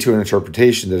 leading to an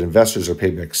interpretation that investors are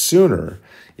paid back sooner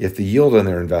if the yield on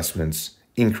their investments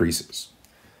increases.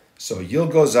 So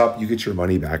yield goes up, you get your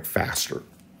money back faster.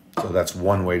 So that's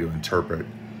one way to interpret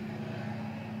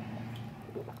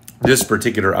this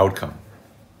particular outcome.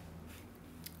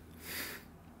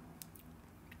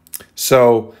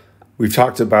 So we've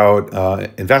talked about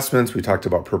investments, we talked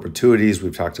about perpetuities,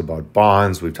 we've talked about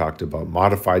bonds, we've talked about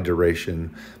modified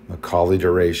duration, Macaulay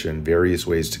duration, various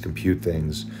ways to compute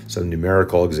things, some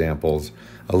numerical examples,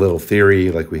 a little theory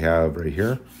like we have right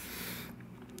here.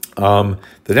 The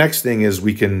next thing is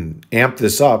we can amp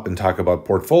this up and talk about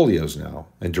portfolios now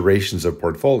and durations of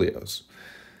portfolios.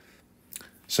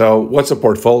 So what's a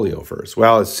portfolio first?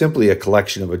 Well, it's simply a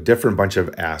collection of a different bunch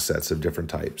of assets of different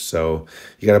types. So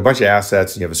you got a bunch of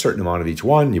assets and you have a certain amount of each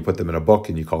one, you put them in a book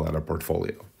and you call that a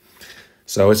portfolio.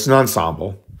 So it's an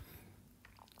ensemble.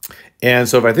 And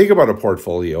so if I think about a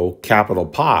portfolio, capital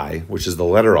Pi, which is the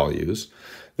letter I'll use,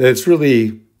 then it's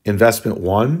really investment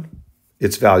 1,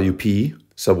 its value P,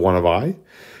 sub 1 of I,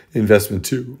 investment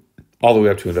 2, all the way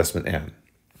up to investment N.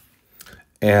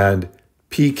 And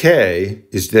PK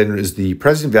is the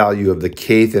present value of the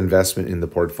kth investment in the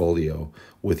portfolio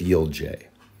with yield J.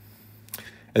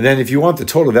 And then if you want the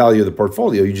total value of the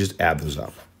portfolio, you just add those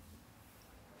up.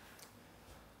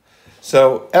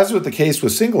 So as with the case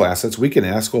with single assets, we can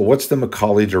ask, well, what's the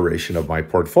Macaulay duration of my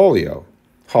portfolio?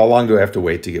 How long do I have to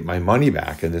wait to get my money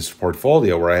back in this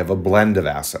portfolio where I have a blend of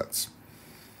assets?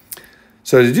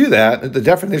 So to do that, the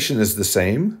definition is the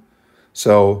same.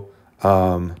 So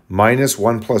minus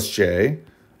 1 plus j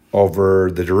over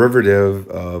the derivative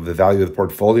of the value of the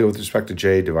portfolio with respect to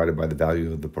J divided by the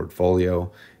value of the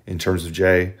portfolio in terms of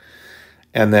J.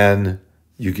 And then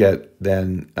you get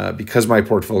because my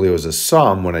portfolio is a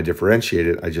sum, when I differentiate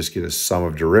it, I just get a sum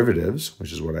of derivatives,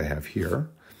 which is what I have here.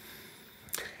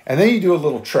 And then you do a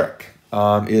little trick,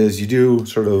 is you do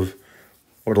sort of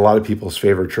what a lot of people's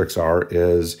favorite tricks are,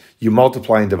 is you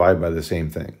multiply and divide by the same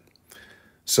thing.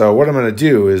 So what I'm going to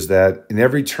do is that in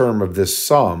every term of this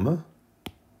sum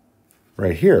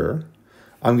right here,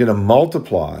 I'm going to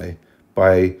multiply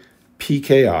by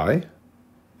pki,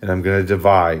 and I'm going to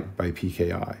divide by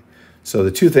pki. So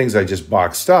the two things I just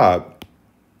boxed up,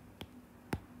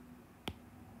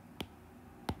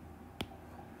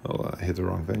 I hit the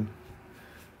wrong thing,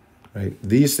 right?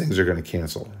 These things are going to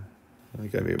cancel. I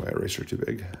think I made my eraser too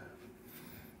big.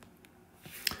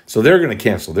 So they're going to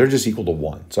cancel. They're just equal to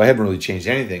 1. So I haven't really changed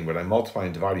anything, but I'm multiplying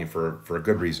and dividing for a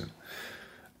good reason.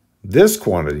 This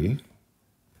quantity,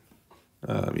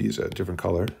 use a different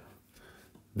color.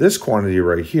 This quantity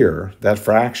right here, that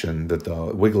fraction that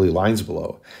the wiggly line's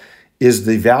below, is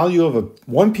the value of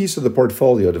one piece of the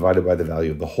portfolio divided by the value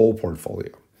of the whole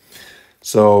portfolio.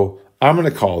 So I'm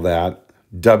going to call that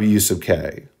W sub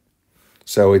K.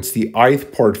 So it's the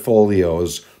ith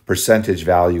portfolio's percentage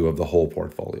value of the whole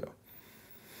portfolio.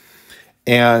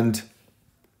 And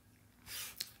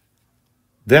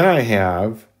then I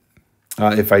have,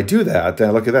 if I do that, then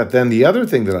I look at that, then the other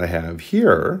thing that I have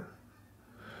here,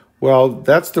 well,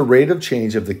 that's the rate of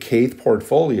change of the kth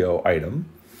portfolio item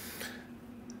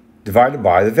divided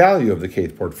by the value of the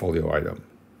kth portfolio item.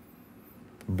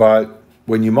 But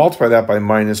when you multiply that by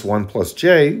minus 1 plus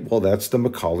j, well, that's the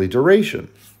Macaulay duration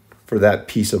for that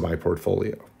piece of my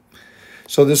portfolio.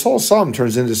 So this whole sum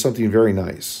turns into something very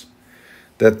nice,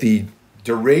 that the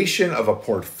duration of a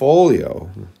portfolio,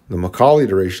 the Macaulay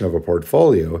duration of a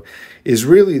portfolio, is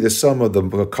really the sum of the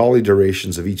Macaulay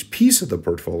durations of each piece of the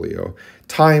portfolio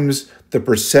times the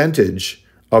percentage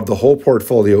of the whole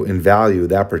portfolio in value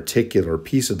that particular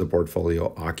piece of the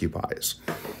portfolio occupies.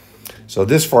 So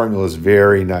this formula is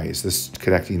very nice. This is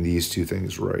connecting these two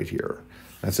things right here.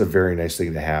 That's a very nice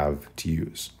thing to have to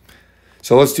use.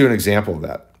 So let's do an example of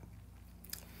that.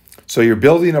 So you're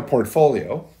building a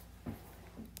portfolio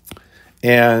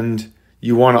and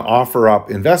you want to offer up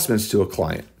investments to a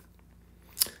client.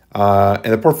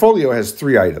 And the portfolio has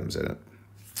 3 items in it,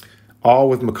 all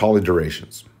with Macaulay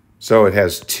durations. So it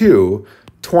has 2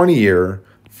 20-year,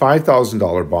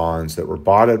 $5,000 bonds that were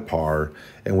bought at par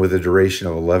and with a duration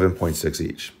of 11.6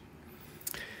 each.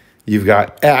 You've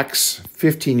got X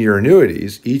 15-year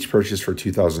annuities, each purchased for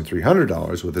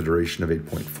 $2,300 with a duration of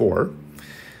 8.4.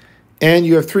 And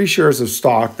you have 3 shares of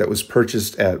stock that was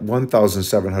purchased at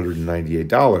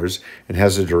 $1,798 and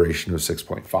has a duration of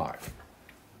 6.5.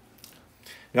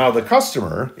 Now, the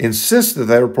customer insists that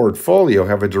their portfolio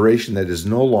have a duration that is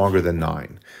no longer than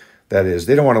 9. That is,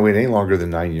 they don't want to wait any longer than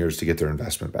 9 years to get their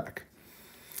investment back.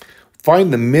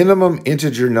 Find the minimum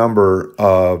integer number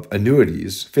of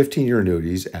annuities, 15-year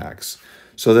annuities, X,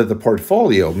 so that the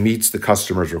portfolio meets the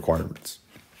customer's requirements.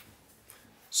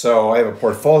 So I have a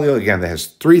portfolio, again, that has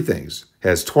 3 things. It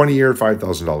has 20-year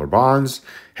 $5,000 bonds,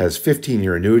 has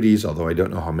 15-year annuities, although I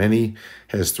don't know how many,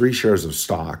 has 3 shares of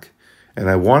stock. And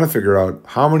I want to figure out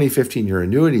how many 15-year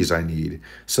annuities I need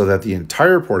so that the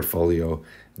entire portfolio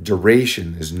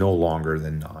duration is no longer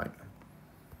than 9.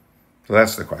 So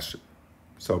that's the question.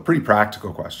 So a pretty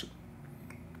practical question.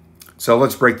 So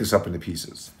let's break this up into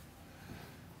pieces.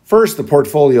 First, the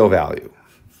portfolio value.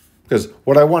 Because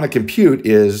what I want to compute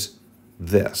is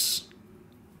this.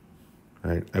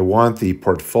 Right? I want the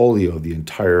portfolio of the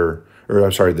entire, or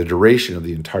I'm sorry, the duration of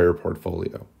the entire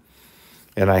portfolio.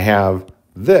 And I have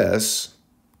this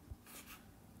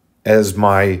as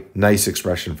my nice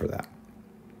expression for that.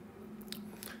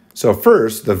 So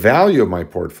first, the value of my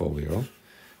portfolio,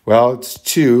 well, it's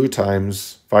 2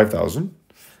 times 5,000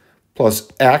 plus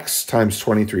X times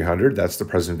 2,300. That's the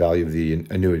present value of the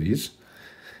annuities.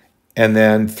 And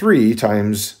then 3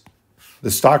 times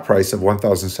the stock price of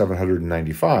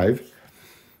 $1,795.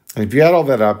 And if you add all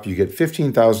that up, you get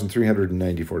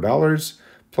 $15,394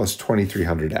 plus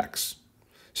 2,300X.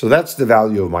 So that's the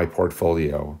value of my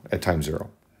portfolio at time 0.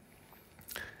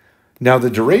 Now,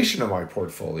 the duration of my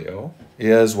portfolio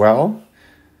is, well,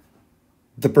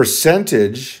 the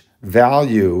percentage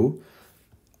value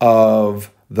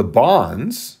of the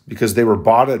bonds, because they were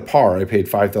bought at par, I paid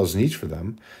 $5,000 each for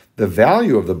them. The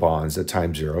value of the bonds at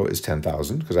time 0 is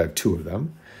 10,000 because I have 2 of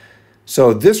them.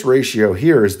 So this ratio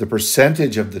here is the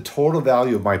percentage of the total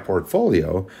value of my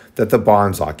portfolio that the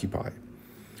bonds occupy.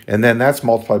 And then that's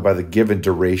multiplied by the given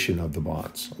duration of the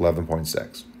bonds,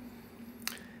 11.6.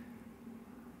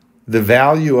 the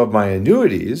value of my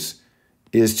annuities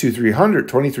is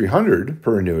 2,300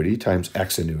 per annuity times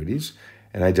X annuities,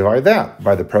 and I divide that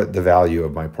by the value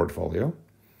of my portfolio,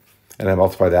 and I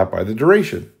multiply that by the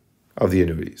duration of the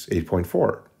annuities,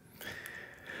 8.4.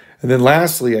 And then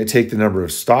lastly, I take the number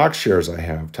of stock shares I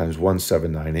have times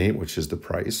 1,798, which is the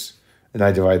price, and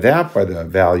I divide that by the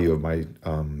value of my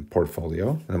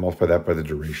portfolio, and I multiply that by the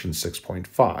duration,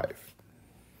 6.5.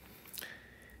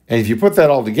 And if you put that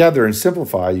all together and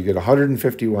simplify, you get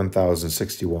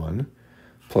 151,061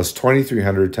 plus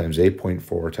 2,300 times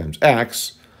 8.4 times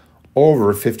X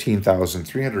over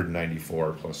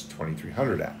 15,394 plus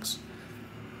 2,300X.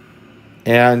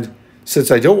 And since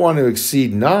I don't want to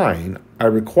exceed 9, I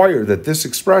require that this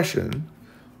expression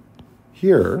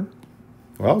here,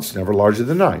 well, it's never larger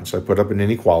than 9. So I put up an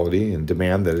inequality and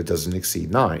demand that it doesn't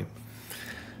exceed 9.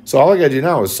 So all I got to do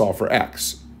now is solve for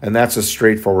X. And that's a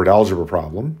straightforward algebra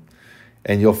problem.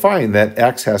 And you'll find that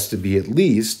X has to be at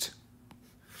least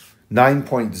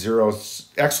 9.0,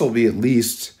 X will be at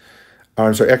least,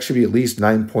 X should be at least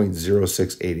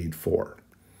 9.06884.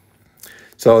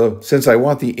 So since I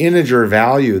want the integer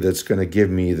value that's going to give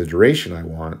me the duration I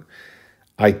want,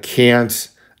 I can't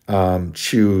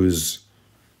choose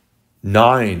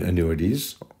 9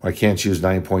 annuities. I can't choose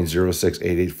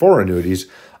 9.06884 annuities.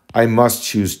 I must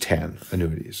choose 10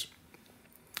 annuities.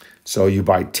 So you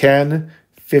buy 10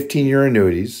 15-year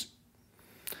annuities,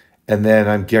 and then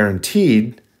I'm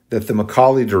guaranteed that the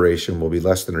Macaulay duration will be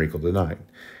less than or equal to 9.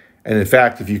 And in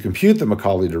fact, if you compute the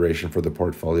Macaulay duration for the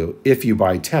portfolio, if you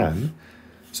buy 10,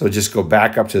 so just go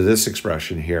back up to this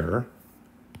expression here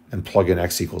and plug in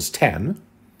X equals 10,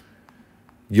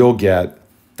 you'll get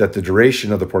that the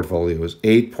duration of the portfolio is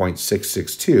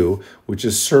 8.662, which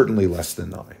is certainly less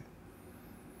than 9.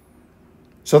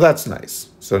 So that's nice.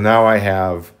 So now I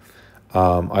have,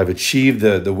 I've achieved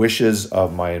the wishes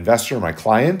of my investor, my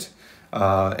client,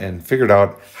 and figured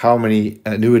out how many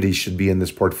annuities should be in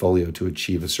this portfolio to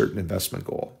achieve a certain investment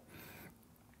goal.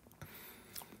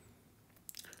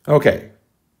 Okay,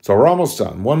 so we're almost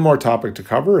done. One more topic to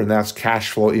cover, and that's cash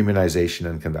flow immunization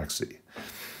and convexity.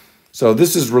 So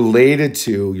this is related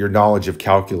to your knowledge of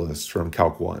calculus from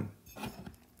Calc 1.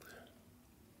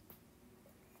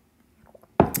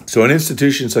 So an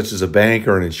institution such as a bank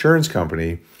or an insurance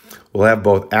company will have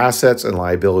both assets and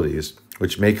liabilities,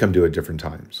 which may come due at different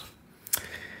times.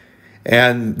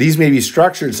 And these may be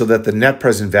structured so that the net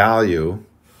present value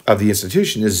of the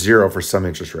institution is 0 for some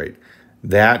interest rate.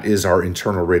 That is our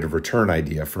internal rate of return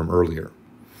idea from earlier.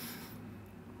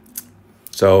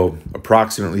 So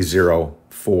approximately 0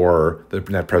 for the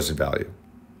net present value.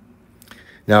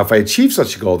 Now, if I achieve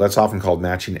such a goal, that's often called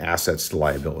matching assets to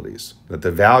liabilities, that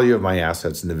the value of my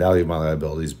assets and the value of my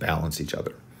liabilities balance each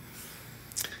other.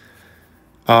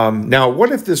 Now,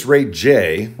 what if this rate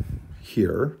J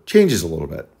here changes a little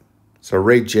bit? So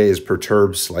rate J is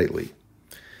perturbed slightly.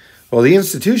 Well, the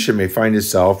institution may find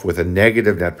itself with a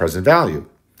negative net present value,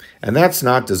 and that's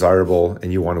not desirable,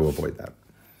 and you want to avoid that.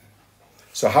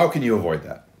 So how can you avoid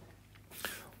that?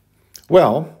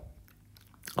 Well,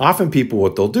 often people,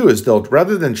 what they'll do is they'll,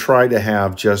 rather than try to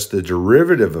have just the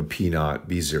derivative of P naught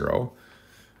be 0,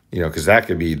 because that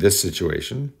could be this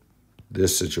situation,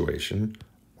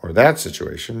 or that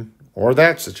situation, or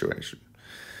that situation.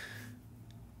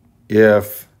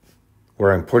 If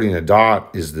where I'm putting a dot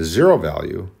is the 0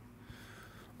 value,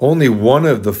 only one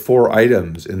of the 4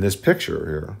 items in this picture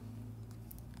here,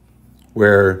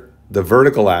 where the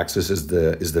vertical axis is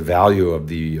the value of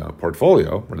the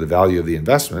portfolio, or the value of the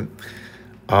investment,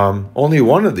 only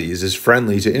one of these is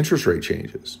friendly to interest rate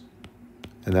changes.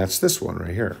 And that's this one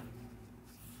right here.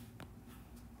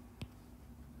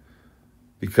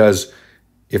 Because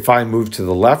if I move to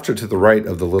the left or to the right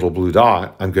of the little blue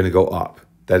dot, I'm going to go up.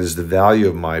 That is, the value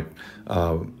of my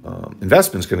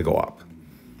investment is going to go up.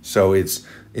 So it's,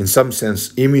 in some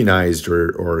sense, immunized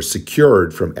or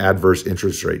secured from adverse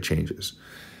interest rate changes.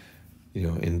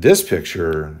 In this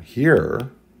picture here,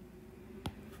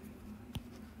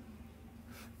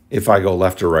 if I go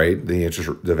left or right, the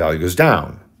value goes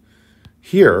down.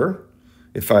 Here,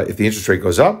 if the interest rate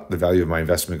goes up, the value of my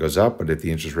investment goes up, but if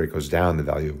the interest rate goes down, the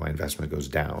value of my investment goes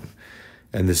down.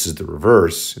 And this is the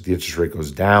reverse. If the interest rate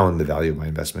goes down, the value of my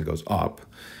investment goes up.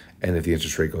 And if the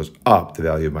interest rate goes up, the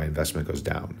value of my investment goes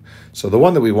down. So the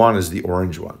one that we want is the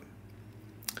orange one.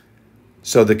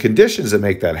 So the conditions that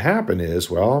make that happen is,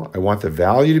 well, I want the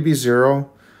value to be 0.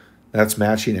 That's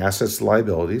matching assets to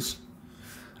liabilities.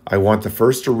 I want the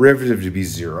first derivative to be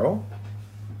 0.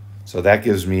 So that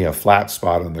gives me a flat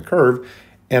spot on the curve.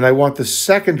 And I want the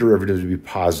second derivative to be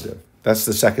positive. That's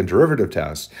the second derivative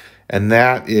test. And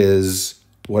that is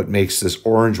what makes this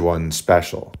orange one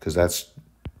special, because that's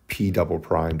P double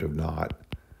primed of naught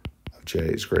of J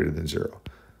is greater than 0.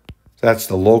 That's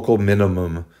the local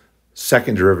minimum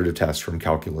second derivative test from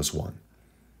calculus 1.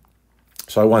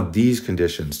 So I want these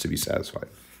conditions to be satisfied.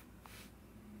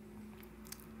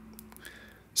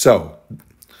 So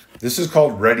this is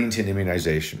called Redington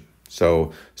immunization.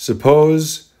 So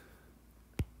suppose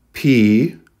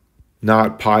P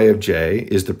not pi of J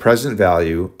is the present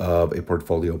value of a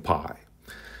portfolio pi.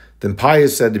 Then pi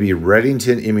is said to be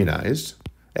Redington immunized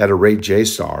at a rate J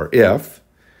star if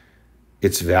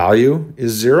its value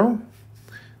is 0,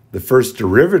 the first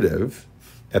derivative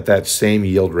at that same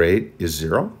yield rate is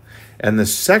 0, and the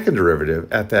second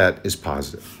derivative at that is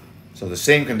positive. So the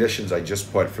same conditions I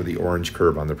just put for the orange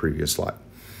curve on the previous slide.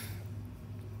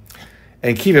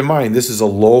 And keep in mind, this is a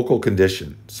local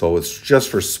condition, so it's just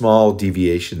for small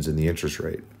deviations in the interest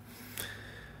rate.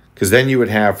 Because then you would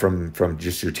have from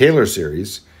just your Taylor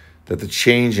series that the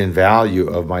change in value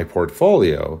of my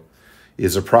portfolio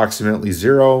is approximately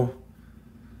 0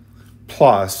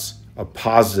 plus a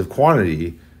positive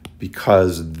quantity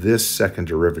because this second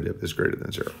derivative is greater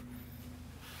than 0.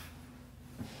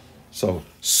 So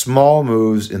small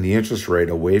moves in the interest rate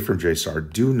away from J star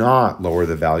do not lower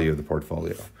the value of the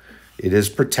portfolio. It is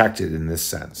protected in this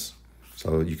sense.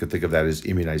 So you could think of that as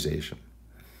immunization.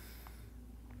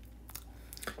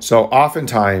 So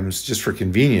oftentimes, just for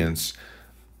convenience,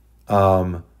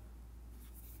 the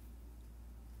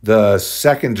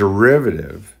second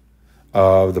derivative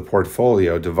of the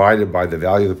portfolio divided by the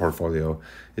value of the portfolio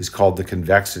is called the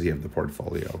convexity of the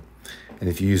portfolio. And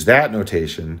if you use that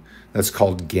notation, that's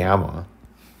called gamma,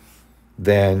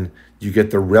 then you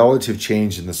get the relative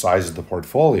change in the size of the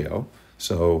portfolio.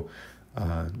 So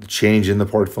the change in the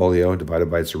portfolio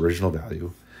divided by its original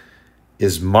value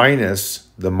is minus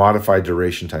the modified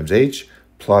duration times h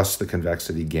plus the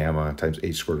convexity gamma times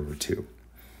h squared over 2.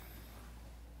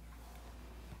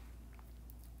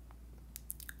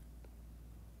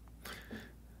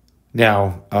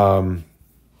 Now, on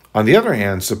the other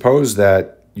hand, suppose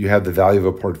that you have the value of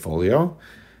a portfolio.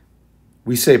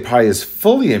 We say pi is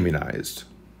fully immunized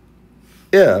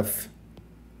if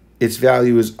its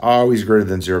value is always greater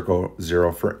than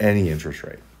 0 for any interest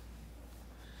rate.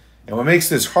 And what makes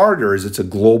this harder is it's a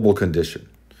global condition.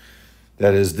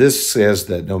 That is, this says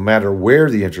that no matter where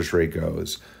the interest rate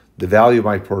goes, the value of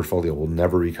my portfolio will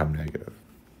never become negative.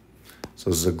 So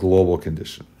this is a global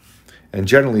condition. And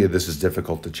generally, this is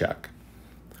difficult to check.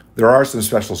 There are some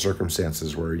special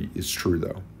circumstances where it's true,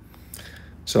 though.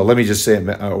 So let me just say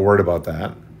a word about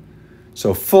that.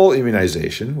 So full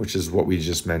immunization, which is what we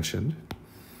just mentioned.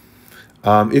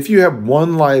 If you have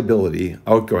one liability,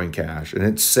 outgoing cash, and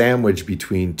it's sandwiched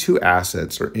between two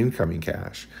assets or incoming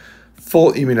cash,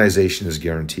 full immunization is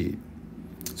guaranteed.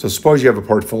 So suppose you have a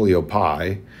portfolio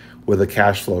pi with a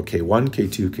cash flow K1,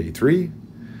 K2, K3,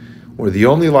 where the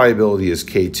only liability is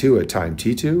K2 at time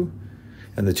T2,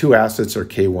 and the two assets are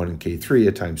K1 and K3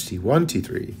 at times T1,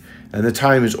 T3, and the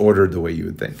time is ordered the way you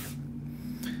would think.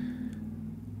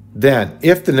 Then,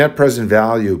 if the net present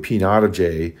value P naught of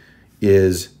J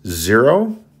is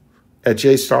 0 at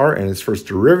J star and its first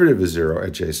derivative is 0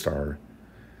 at J star,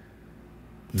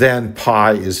 then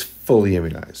pi is fully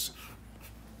immunized.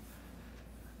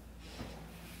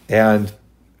 And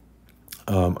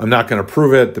I'm not going to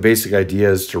prove it. The basic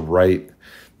idea is to write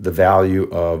the value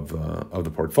of the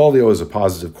portfolio as a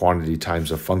positive quantity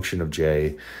times a function of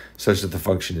J, such that the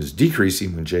function is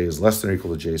decreasing when J is less than or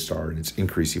equal to J star, and it's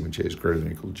increasing when J is greater than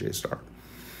or equal to J star.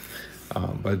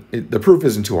 But the proof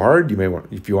isn't too hard. You may want,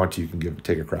 if you want to, you can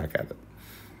take a crack at it.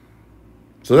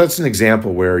 So that's an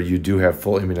example where you do have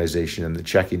full immunization and the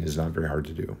checking is not very hard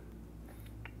to do.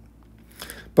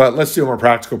 But let's do a more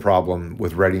practical problem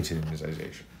with Redington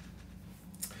immunization.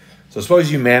 So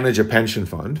suppose you manage a pension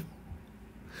fund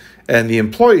and the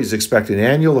employees expect an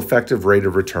annual effective rate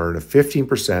of return of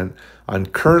 15% on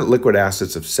current liquid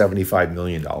assets of $75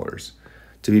 million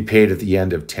to be paid at the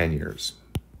end of 10 years.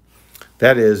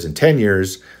 That is, in 10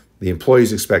 years, the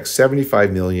employees expect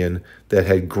 $75 million that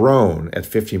had grown at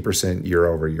 15% year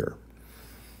over year.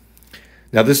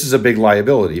 Now, this is a big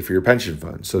liability for your pension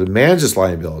fund. So to manage this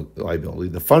liability,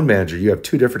 the fund manager, you have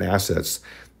two different assets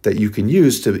that you can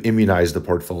use to immunize the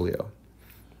portfolio.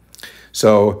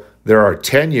 So there are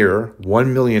 10-year, $1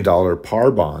 million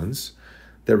par bonds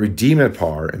that redeem at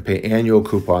par and pay annual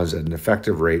coupons at an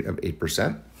effective rate of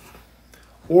 8%.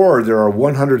 Or there are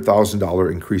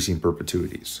 $100,000 increasing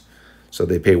perpetuities. So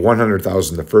they pay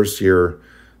 $100,000 the first year,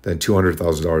 then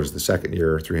 $200,000 the second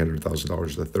year,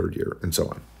 $300,000 the third year, and so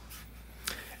on.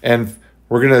 And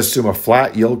we're going to assume a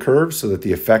flat yield curve so that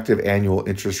the effective annual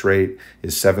interest rate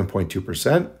is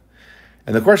 7.2%.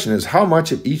 And the question is, how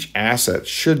much of each asset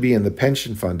should be in the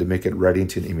pension fund to make it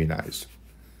Redington immunized?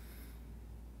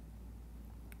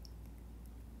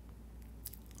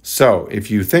 So if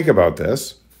you think about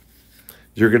this,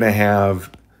 you're going to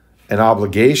have an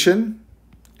obligation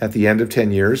at the end of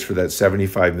 10 years for that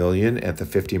 75 million at the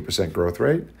 15% growth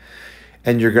rate.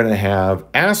 And you're going to have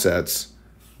assets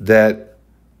that,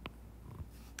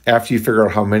 after you figure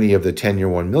out how many of the 10-year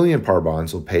 1 million par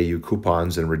bonds will pay you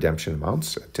coupons and redemption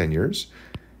amounts at 10 years,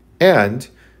 and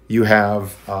you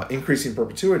have increasing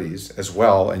perpetuities as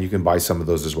well, and you can buy some of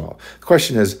those as well. The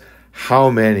question is,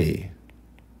 how many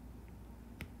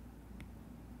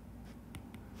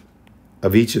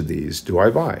of each of these do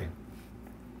I buy?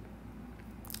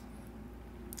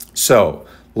 So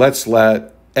let's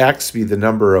let X be the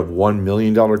number of $1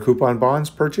 million coupon bonds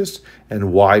purchased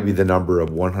and Y be the number of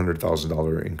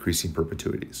 $100,000 increasing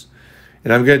perpetuities.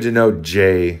 And I'm going to denote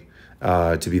J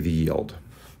to be the yield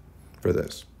for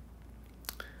this.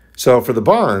 So for the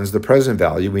bonds, the present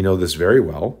value, we know this very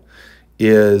well,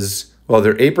 is, well,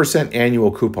 they're 8%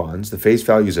 annual coupons. The face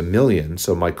value is $1 million,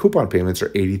 so my coupon payments are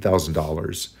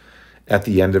 $80,000 at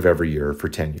the end of every year for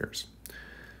 10 years.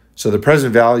 So the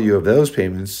present value of those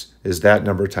payments is that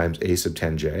number times A sub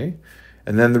 10J,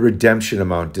 and then the redemption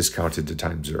amount discounted to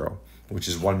times 0, which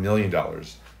is $1 million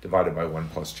divided by 1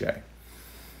 plus J.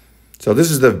 So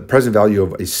this is the present value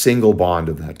of a single bond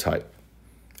of that type.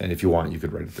 And if you want, you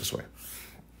could write it this way.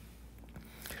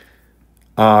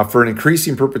 For an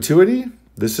increasing perpetuity,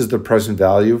 this is the present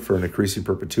value for an increasing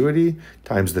perpetuity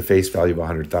times the face value of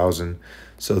 100,000.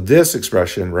 So this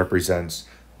expression represents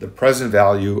the present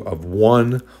value of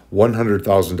one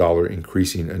 $100,000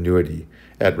 increasing annuity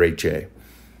at rate J.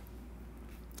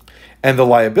 And the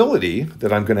liability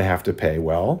that I'm going to have to pay,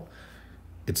 well,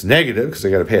 it's negative because I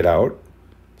got to pay it out.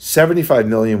 75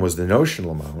 million was the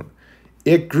notional amount.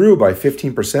 It grew by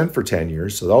 15% for 10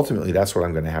 years, so ultimately that's what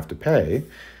I'm going to have to pay.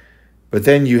 But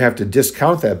then you have to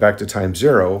discount that back to times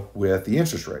 0 with the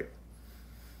interest rate.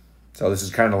 So this is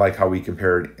kind of like how we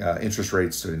compared interest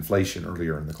rates to inflation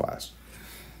earlier in the class.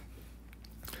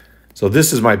 So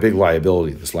this is my big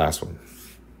liability, this last one.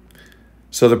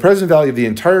 So the present value of the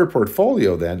entire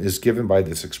portfolio then is given by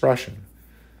this expression.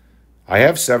 I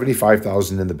have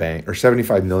 75,000 in the bank, or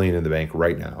 75 million in the bank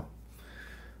right now.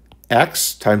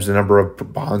 X times the number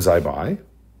of bonds I buy,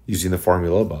 using the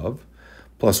formula above,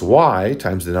 plus Y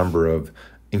times the number of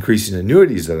increasing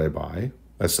annuities that I buy,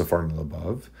 that's the formula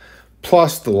above,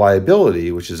 plus the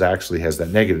liability, which is actually has that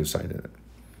negative sign in it.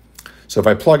 So if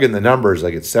I plug in the numbers,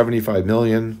 I get 75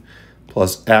 million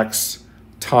plus X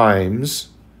times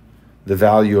the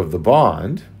value of the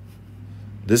bond.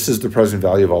 This is the present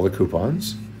value of all the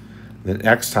coupons. Then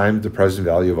X times the present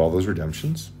value of all those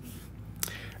redemptions.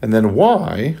 And then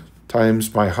Y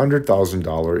times my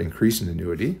 $100,000 increase in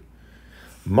annuity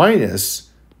minus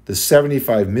the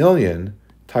 75 million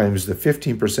times the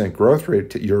 15% growth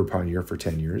rate year upon year for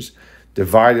 10 years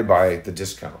divided by the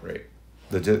discount rate,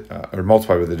 or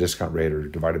multiplied with the discount rate, or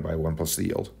divided by 1 plus the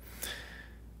yield.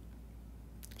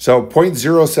 So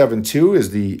 0.072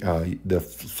 is the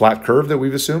flat curve that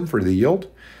we've assumed for the yield.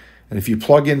 And if you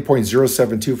plug in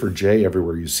 0.072 for J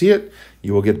everywhere you see it,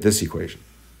 you will get this equation.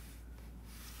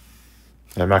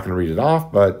 I'm not going to read it off,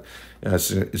 but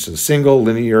it's a single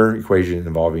linear equation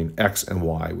involving X and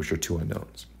Y, which are two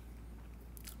unknowns.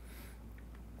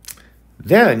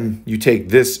 Then you take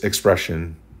this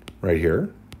expression right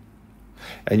here,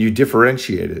 and you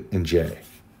differentiate it in J.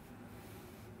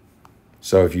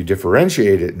 So if you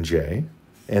differentiate it in J,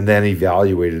 and then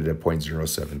evaluate it at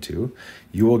 0.072,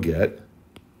 you will get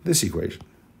this equation,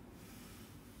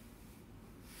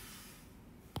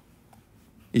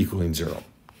 equaling 0.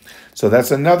 So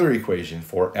that's another equation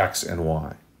for X and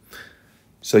Y.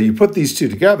 So you put these two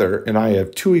together, and I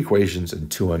have two equations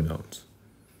and two unknowns.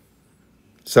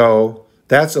 So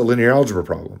that's a linear algebra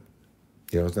problem.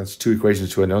 You know, that's two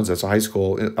equations, two unknowns. That's a high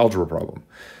school algebra problem.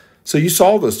 So you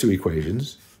solve those two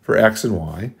equations for X and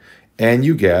Y, and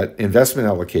you get investment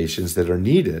allocations that are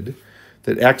needed,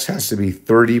 that X has to be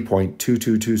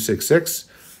 30.22266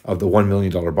 of the $1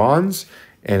 million bonds,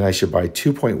 and I should buy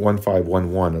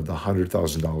 2.1511 of the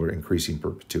 $100,000 increasing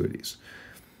perpetuities.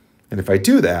 And if I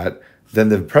do that, then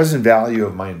the present value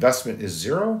of my investment is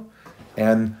 0,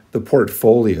 and the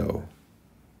portfolio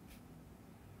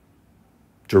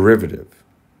derivative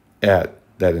at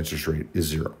that interest rate is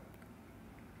 0.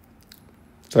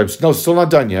 So I'm still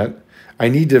not done yet. I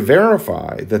need to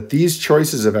verify that these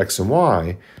choices of X and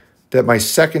Y, that my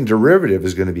second derivative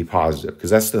is going to be positive, because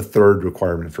that's the third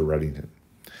requirement for Redington.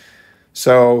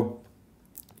 So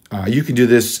you can do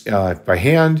this by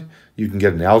hand. You can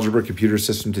get an algebra computer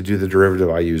system to do the derivative.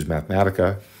 I use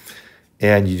Mathematica.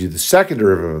 and you do the second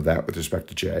derivative of that with respect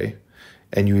to J,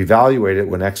 and you evaluate it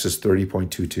when X is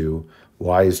 30.22,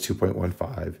 Y is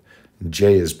 2.15, and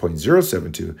J is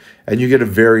 0.072, and you get a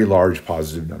very large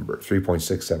positive number,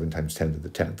 3.67 times 10 to the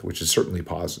 10th, which is certainly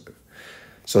positive.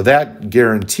 So that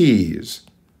guarantees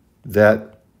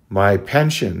that my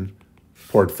pension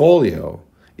portfolio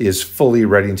is fully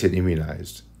Redington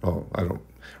immunized.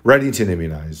 Redington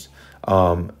immunized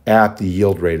at the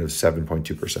yield rate of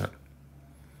 7.2%.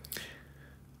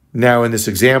 Now, in this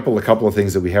example, a couple of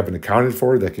things that we haven't accounted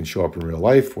for that can show up in real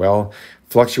life. Well,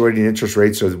 fluctuating interest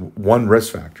rates are one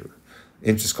risk factor.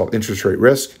 It's called interest rate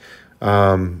risk.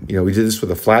 We did this with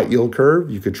a flat yield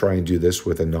curve. You could try and do this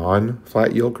with a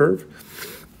non-flat yield curve.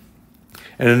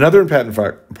 And another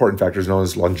important factor is known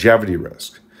as longevity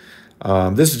risk.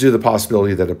 This is due to the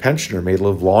possibility that a pensioner may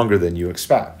live longer than you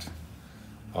expect.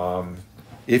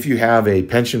 If you have a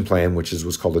pension plan, which is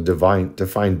what's called a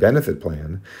defined benefit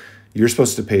plan, you're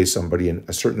supposed to pay somebody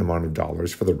a certain amount of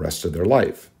dollars for the rest of their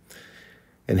life.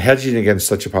 And hedging against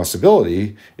such a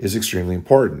possibility is extremely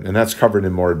important, and that's covered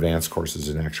in more advanced courses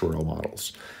in actuarial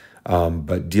models.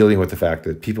 But dealing with the fact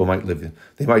that people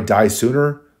they might die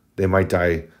sooner, they might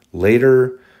die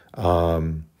later.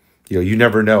 You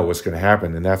never know what's going to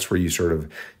happen, and that's where you sort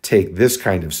of take this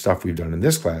kind of stuff we've done in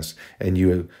this class and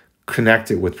you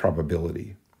connect it with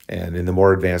probability. And in the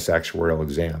more advanced actuarial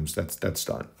exams, that's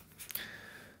done.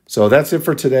 So that's it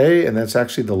for today, and that's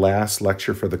actually the last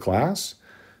lecture for the class.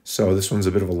 So this one's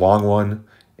a bit of a long one,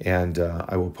 and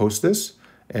I will post this,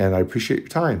 and I appreciate your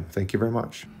time. Thank you very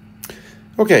much.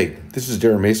 Okay, this is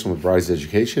Darren Mason with Rise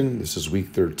Education. This is week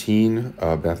 13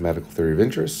 of Mathematical Theory of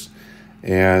Interest,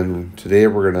 and today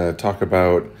we're going to talk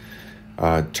about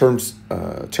term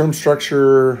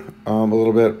structure a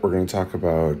little bit. We're going to talk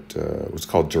about what's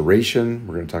called duration.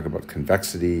 We're going to talk about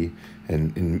convexity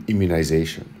and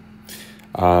immunization.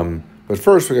 But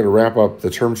first, we're going to wrap up the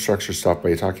term structure stuff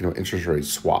by talking about interest rate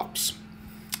swaps.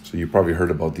 So you've probably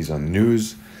heard about these on the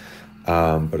news.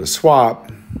 But a swap,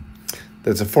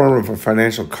 that's a form of a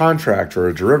financial contract or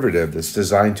a derivative that's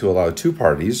designed to allow two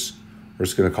parties, we're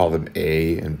just going to call them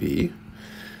A and B,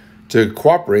 to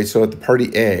cooperate so that the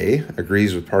party A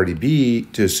agrees with party B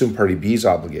to assume party B's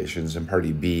obligations and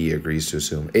party B agrees to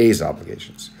assume A's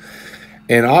obligations.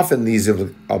 And often these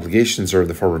obligations are in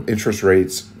the form of interest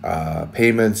rates,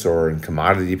 payments, or in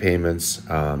commodity payments.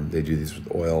 They do these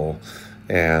with oil,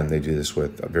 and they do this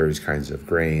with various kinds of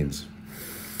grains.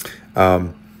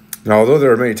 Now, although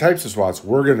there are many types of swaps,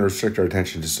 we're going to restrict our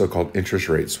attention to so-called interest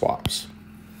rate swaps.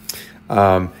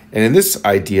 And in this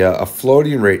idea, a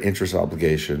floating rate interest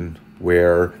obligation,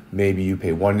 where maybe you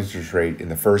pay one interest rate in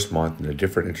the first month and a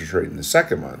different interest rate in the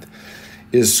second month,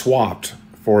 is swapped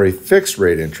for a fixed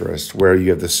rate interest where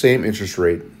you have the same interest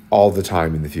rate all the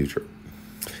time in the future.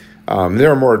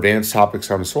 There are more advanced topics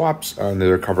on swaps, and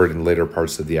they're covered in later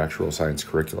parts of the actual science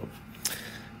curriculum.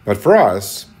 But for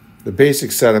us, the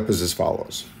basic setup is as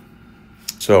follows.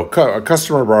 So a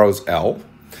customer borrows L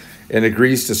and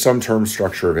agrees to some term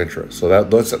structure of interest. So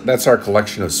that's our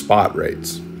collection of spot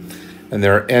rates, and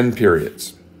there are N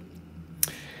periods.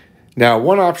 Now,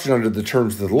 one option under the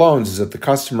terms of the loans is that the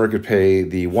customer could pay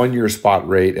the 1-year spot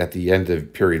rate at the end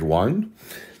of period 1,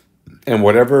 and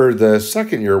whatever the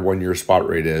second year 1-year spot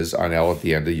rate is on L at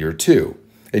the end of year 2.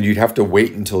 And you'd have to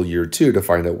wait until year 2 to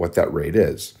find out what that rate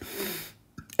is.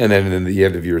 And then in the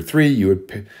end of year 3, you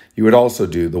would also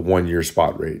do the 1-year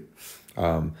spot rate.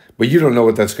 But you don't know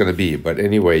what that's going to be. But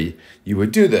anyway, you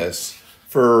would do this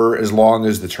for as long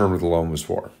as the term of the loan was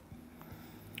for.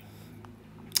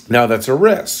 Now, that's a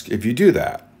risk if you do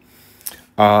that,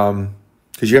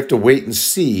 because you have to wait and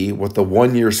see what the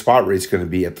 1-year spot rate is going to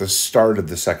be at the start of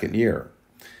the second year.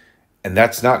 And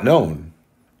that's not known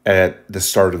at the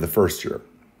start of the first year.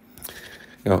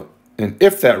 And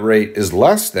if that rate is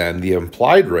less than the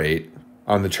implied rate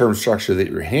on the term structure that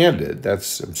you're handed, I'm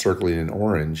circling in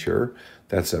orange here,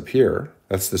 that's up here,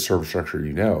 that's the term structure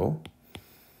you know,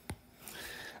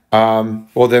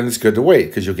 well, then it's good to wait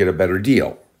because you'll get a better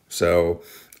deal. So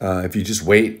if you just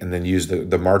wait and then use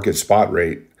the market spot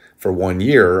rate for 1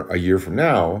 year, a year from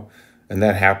now, and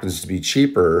that happens to be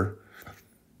cheaper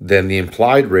than the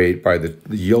implied rate by the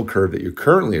yield curve that you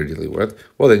currently are dealing with,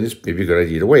 well, then it's maybe a good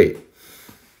idea to wait.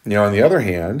 On the other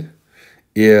hand,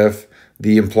 if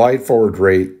the implied forward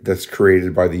rate that's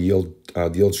created by the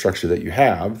yield structure that you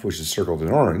have, which is circled in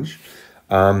orange,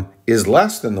 is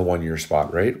less than the 1-year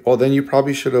spot rate, well, then you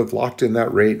probably should have locked in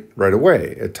that rate right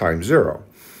away at time 0.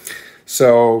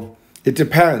 So it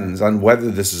depends on whether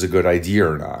this is a good idea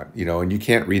or not, and you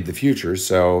can't read the future.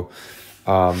 So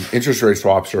interest rate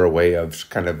swaps are a way of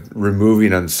kind of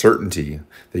removing uncertainty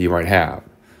that you might have.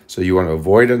 So you want to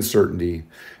avoid uncertainty,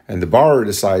 and the borrower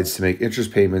decides to make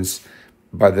interest payments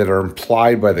that are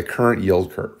implied by the current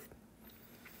yield curve.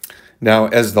 Now,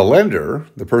 as the lender,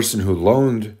 the person who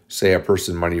loaned, say, a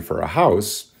person money for a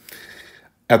house,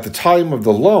 at the time of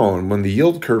the loan, when the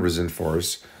yield curve is in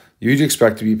force, you'd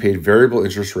expect to be paid variable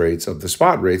interest rates of the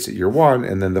spot rates at year one,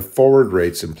 and then the forward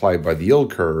rates implied by the yield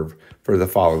curve for the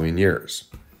following years.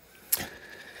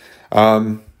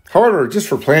 However, just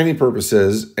for planning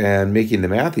purposes and making the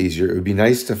math easier, it would be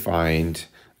nice to find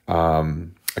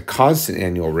a constant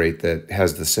annual rate that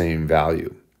has the same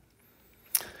value.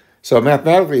 So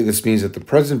mathematically, this means that the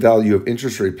present value of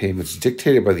interest rate payments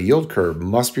dictated by the yield curve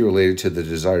must be related to the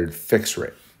desired fixed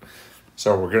rate.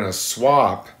 So we're going to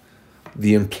swap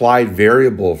the implied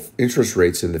variable interest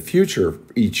rates in the future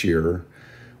each year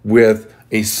with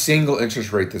a single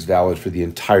interest rate that's valid for the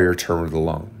entire term of the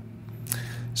loan.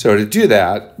 So to do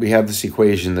that, we have this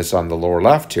equation that's on the lower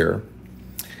left here.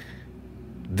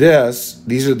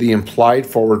 These are the implied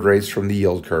forward rates from the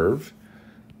yield curve.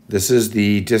 This is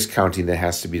the discounting that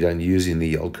has to be done using the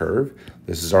yield curve.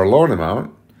 This is our loan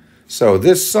amount. So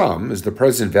this sum is the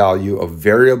present value of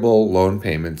variable loan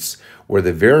payments, where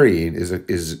the varying is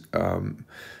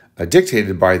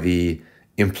dictated by the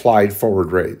implied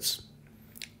forward rates.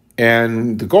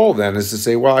 And the goal then is to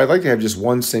say, well, I'd like to have just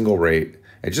one single rate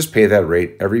and just pay that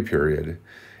rate every period,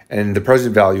 and the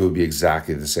present value would be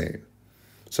exactly the same.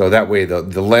 So that way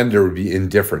the lender would be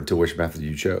indifferent to which method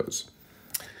you chose.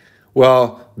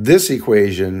 Well, this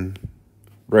equation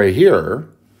right here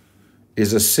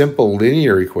is a simple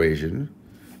linear equation,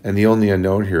 and the only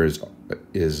unknown here is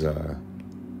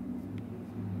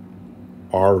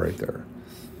R right there.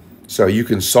 So you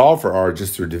can solve for R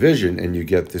just through division, and you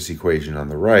get this equation on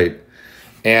the right.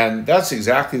 And that's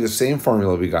exactly the same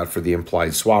formula we got for the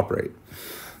implied swap rate.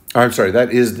 I'm sorry, that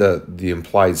is the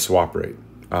implied swap rate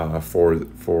for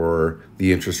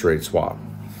the interest rate swap.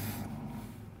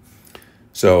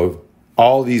 So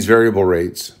all these variable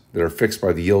rates that are fixed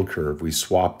by the yield curve, we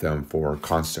swap them for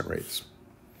constant rates.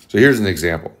 So here's an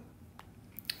example.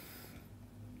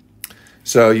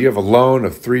 So you have a loan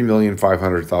of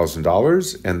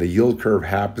 $3,500,000, and the yield curve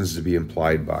happens to be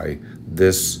implied by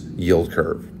this yield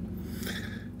curve.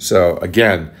 So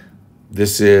again,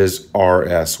 this is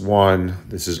RS1,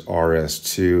 this is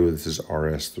RS2, this is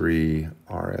RS3,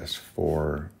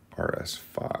 RS4,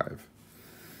 RS5.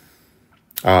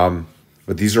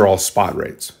 But these are all spot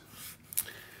rates.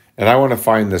 And I want to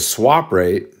find the swap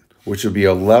rate, which would be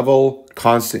a level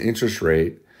constant interest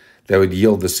rate that would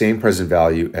yield the same present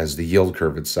value as the yield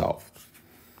curve itself.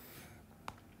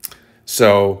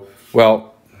 So,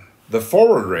 well, the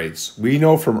forward rates, we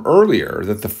know from earlier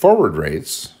that the forward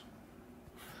rates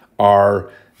are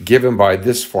given by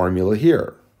this formula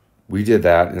here. We did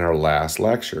that in our last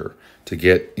lecture to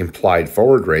get implied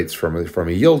forward rates from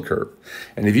a yield curve.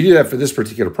 And if you do that for this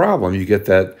particular problem, you get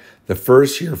that the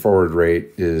first year forward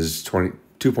rate is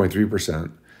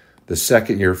 2.3%. The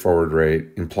second year forward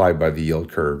rate implied by the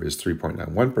yield curve is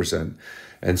 3.91%,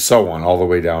 and so on, all the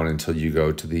way down until you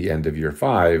go to the end of year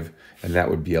 5, and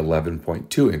that would be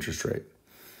 11.2 interest rate.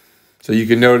 So you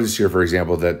can notice here, for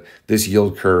example, that this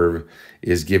yield curve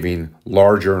is giving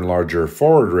larger and larger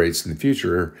forward rates in the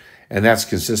future, and that's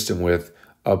consistent with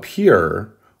up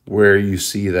here where you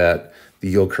see that the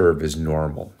yield curve is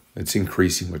normal. It's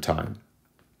increasing with time.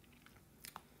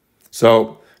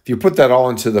 So if you put that all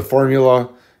into the formula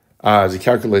to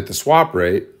calculate the swap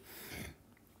rate,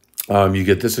 you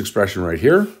get this expression right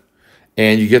here,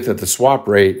 and you get that the swap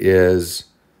rate is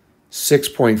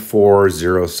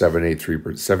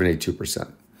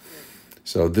 6.40782%.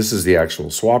 So this is the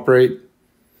actual swap rate.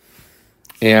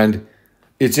 And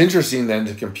it's interesting then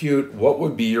to compute what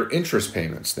would be your interest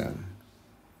payments then.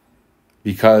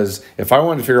 Because if I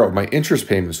wanted to figure out what my interest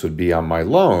payments would be on my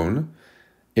loan,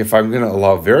 if I'm going to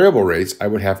allow variable rates, I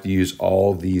would have to use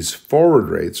all these forward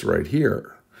rates right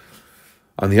here.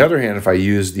 On the other hand, if I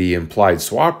use the implied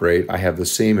swap rate, I have the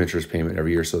same interest payment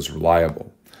every year, so it's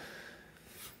reliable.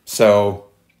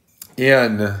 So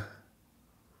in the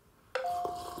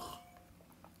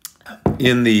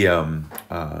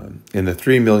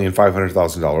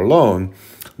 $3,500,000 loan,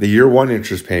 the year one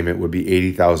interest payment would be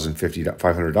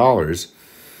 $80,500,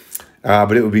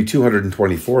 but it would be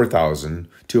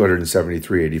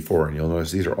 $224,273.84, and you'll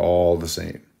notice these are all the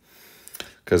same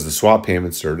because the swap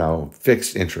payments are now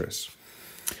fixed interest.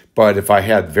 But if I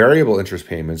had variable interest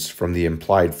payments from the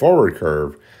implied forward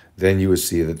curve, then you would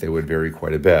see that they would vary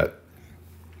quite a bit.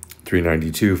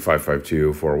 392,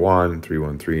 552, 41,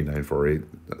 313, 948,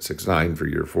 69 for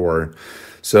year 4.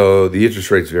 So the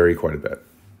interest rates vary quite a bit.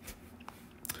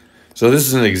 So this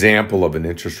is an example of an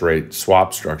interest rate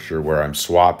swap structure where I'm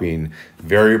swapping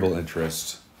variable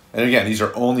interest. And again, these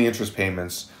are only interest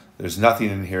payments. There's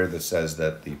nothing in here that says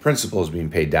that the principal is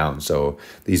being paid down. So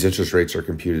these interest rates are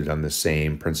computed on the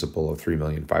same principal of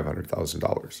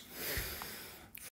 $3,500,000.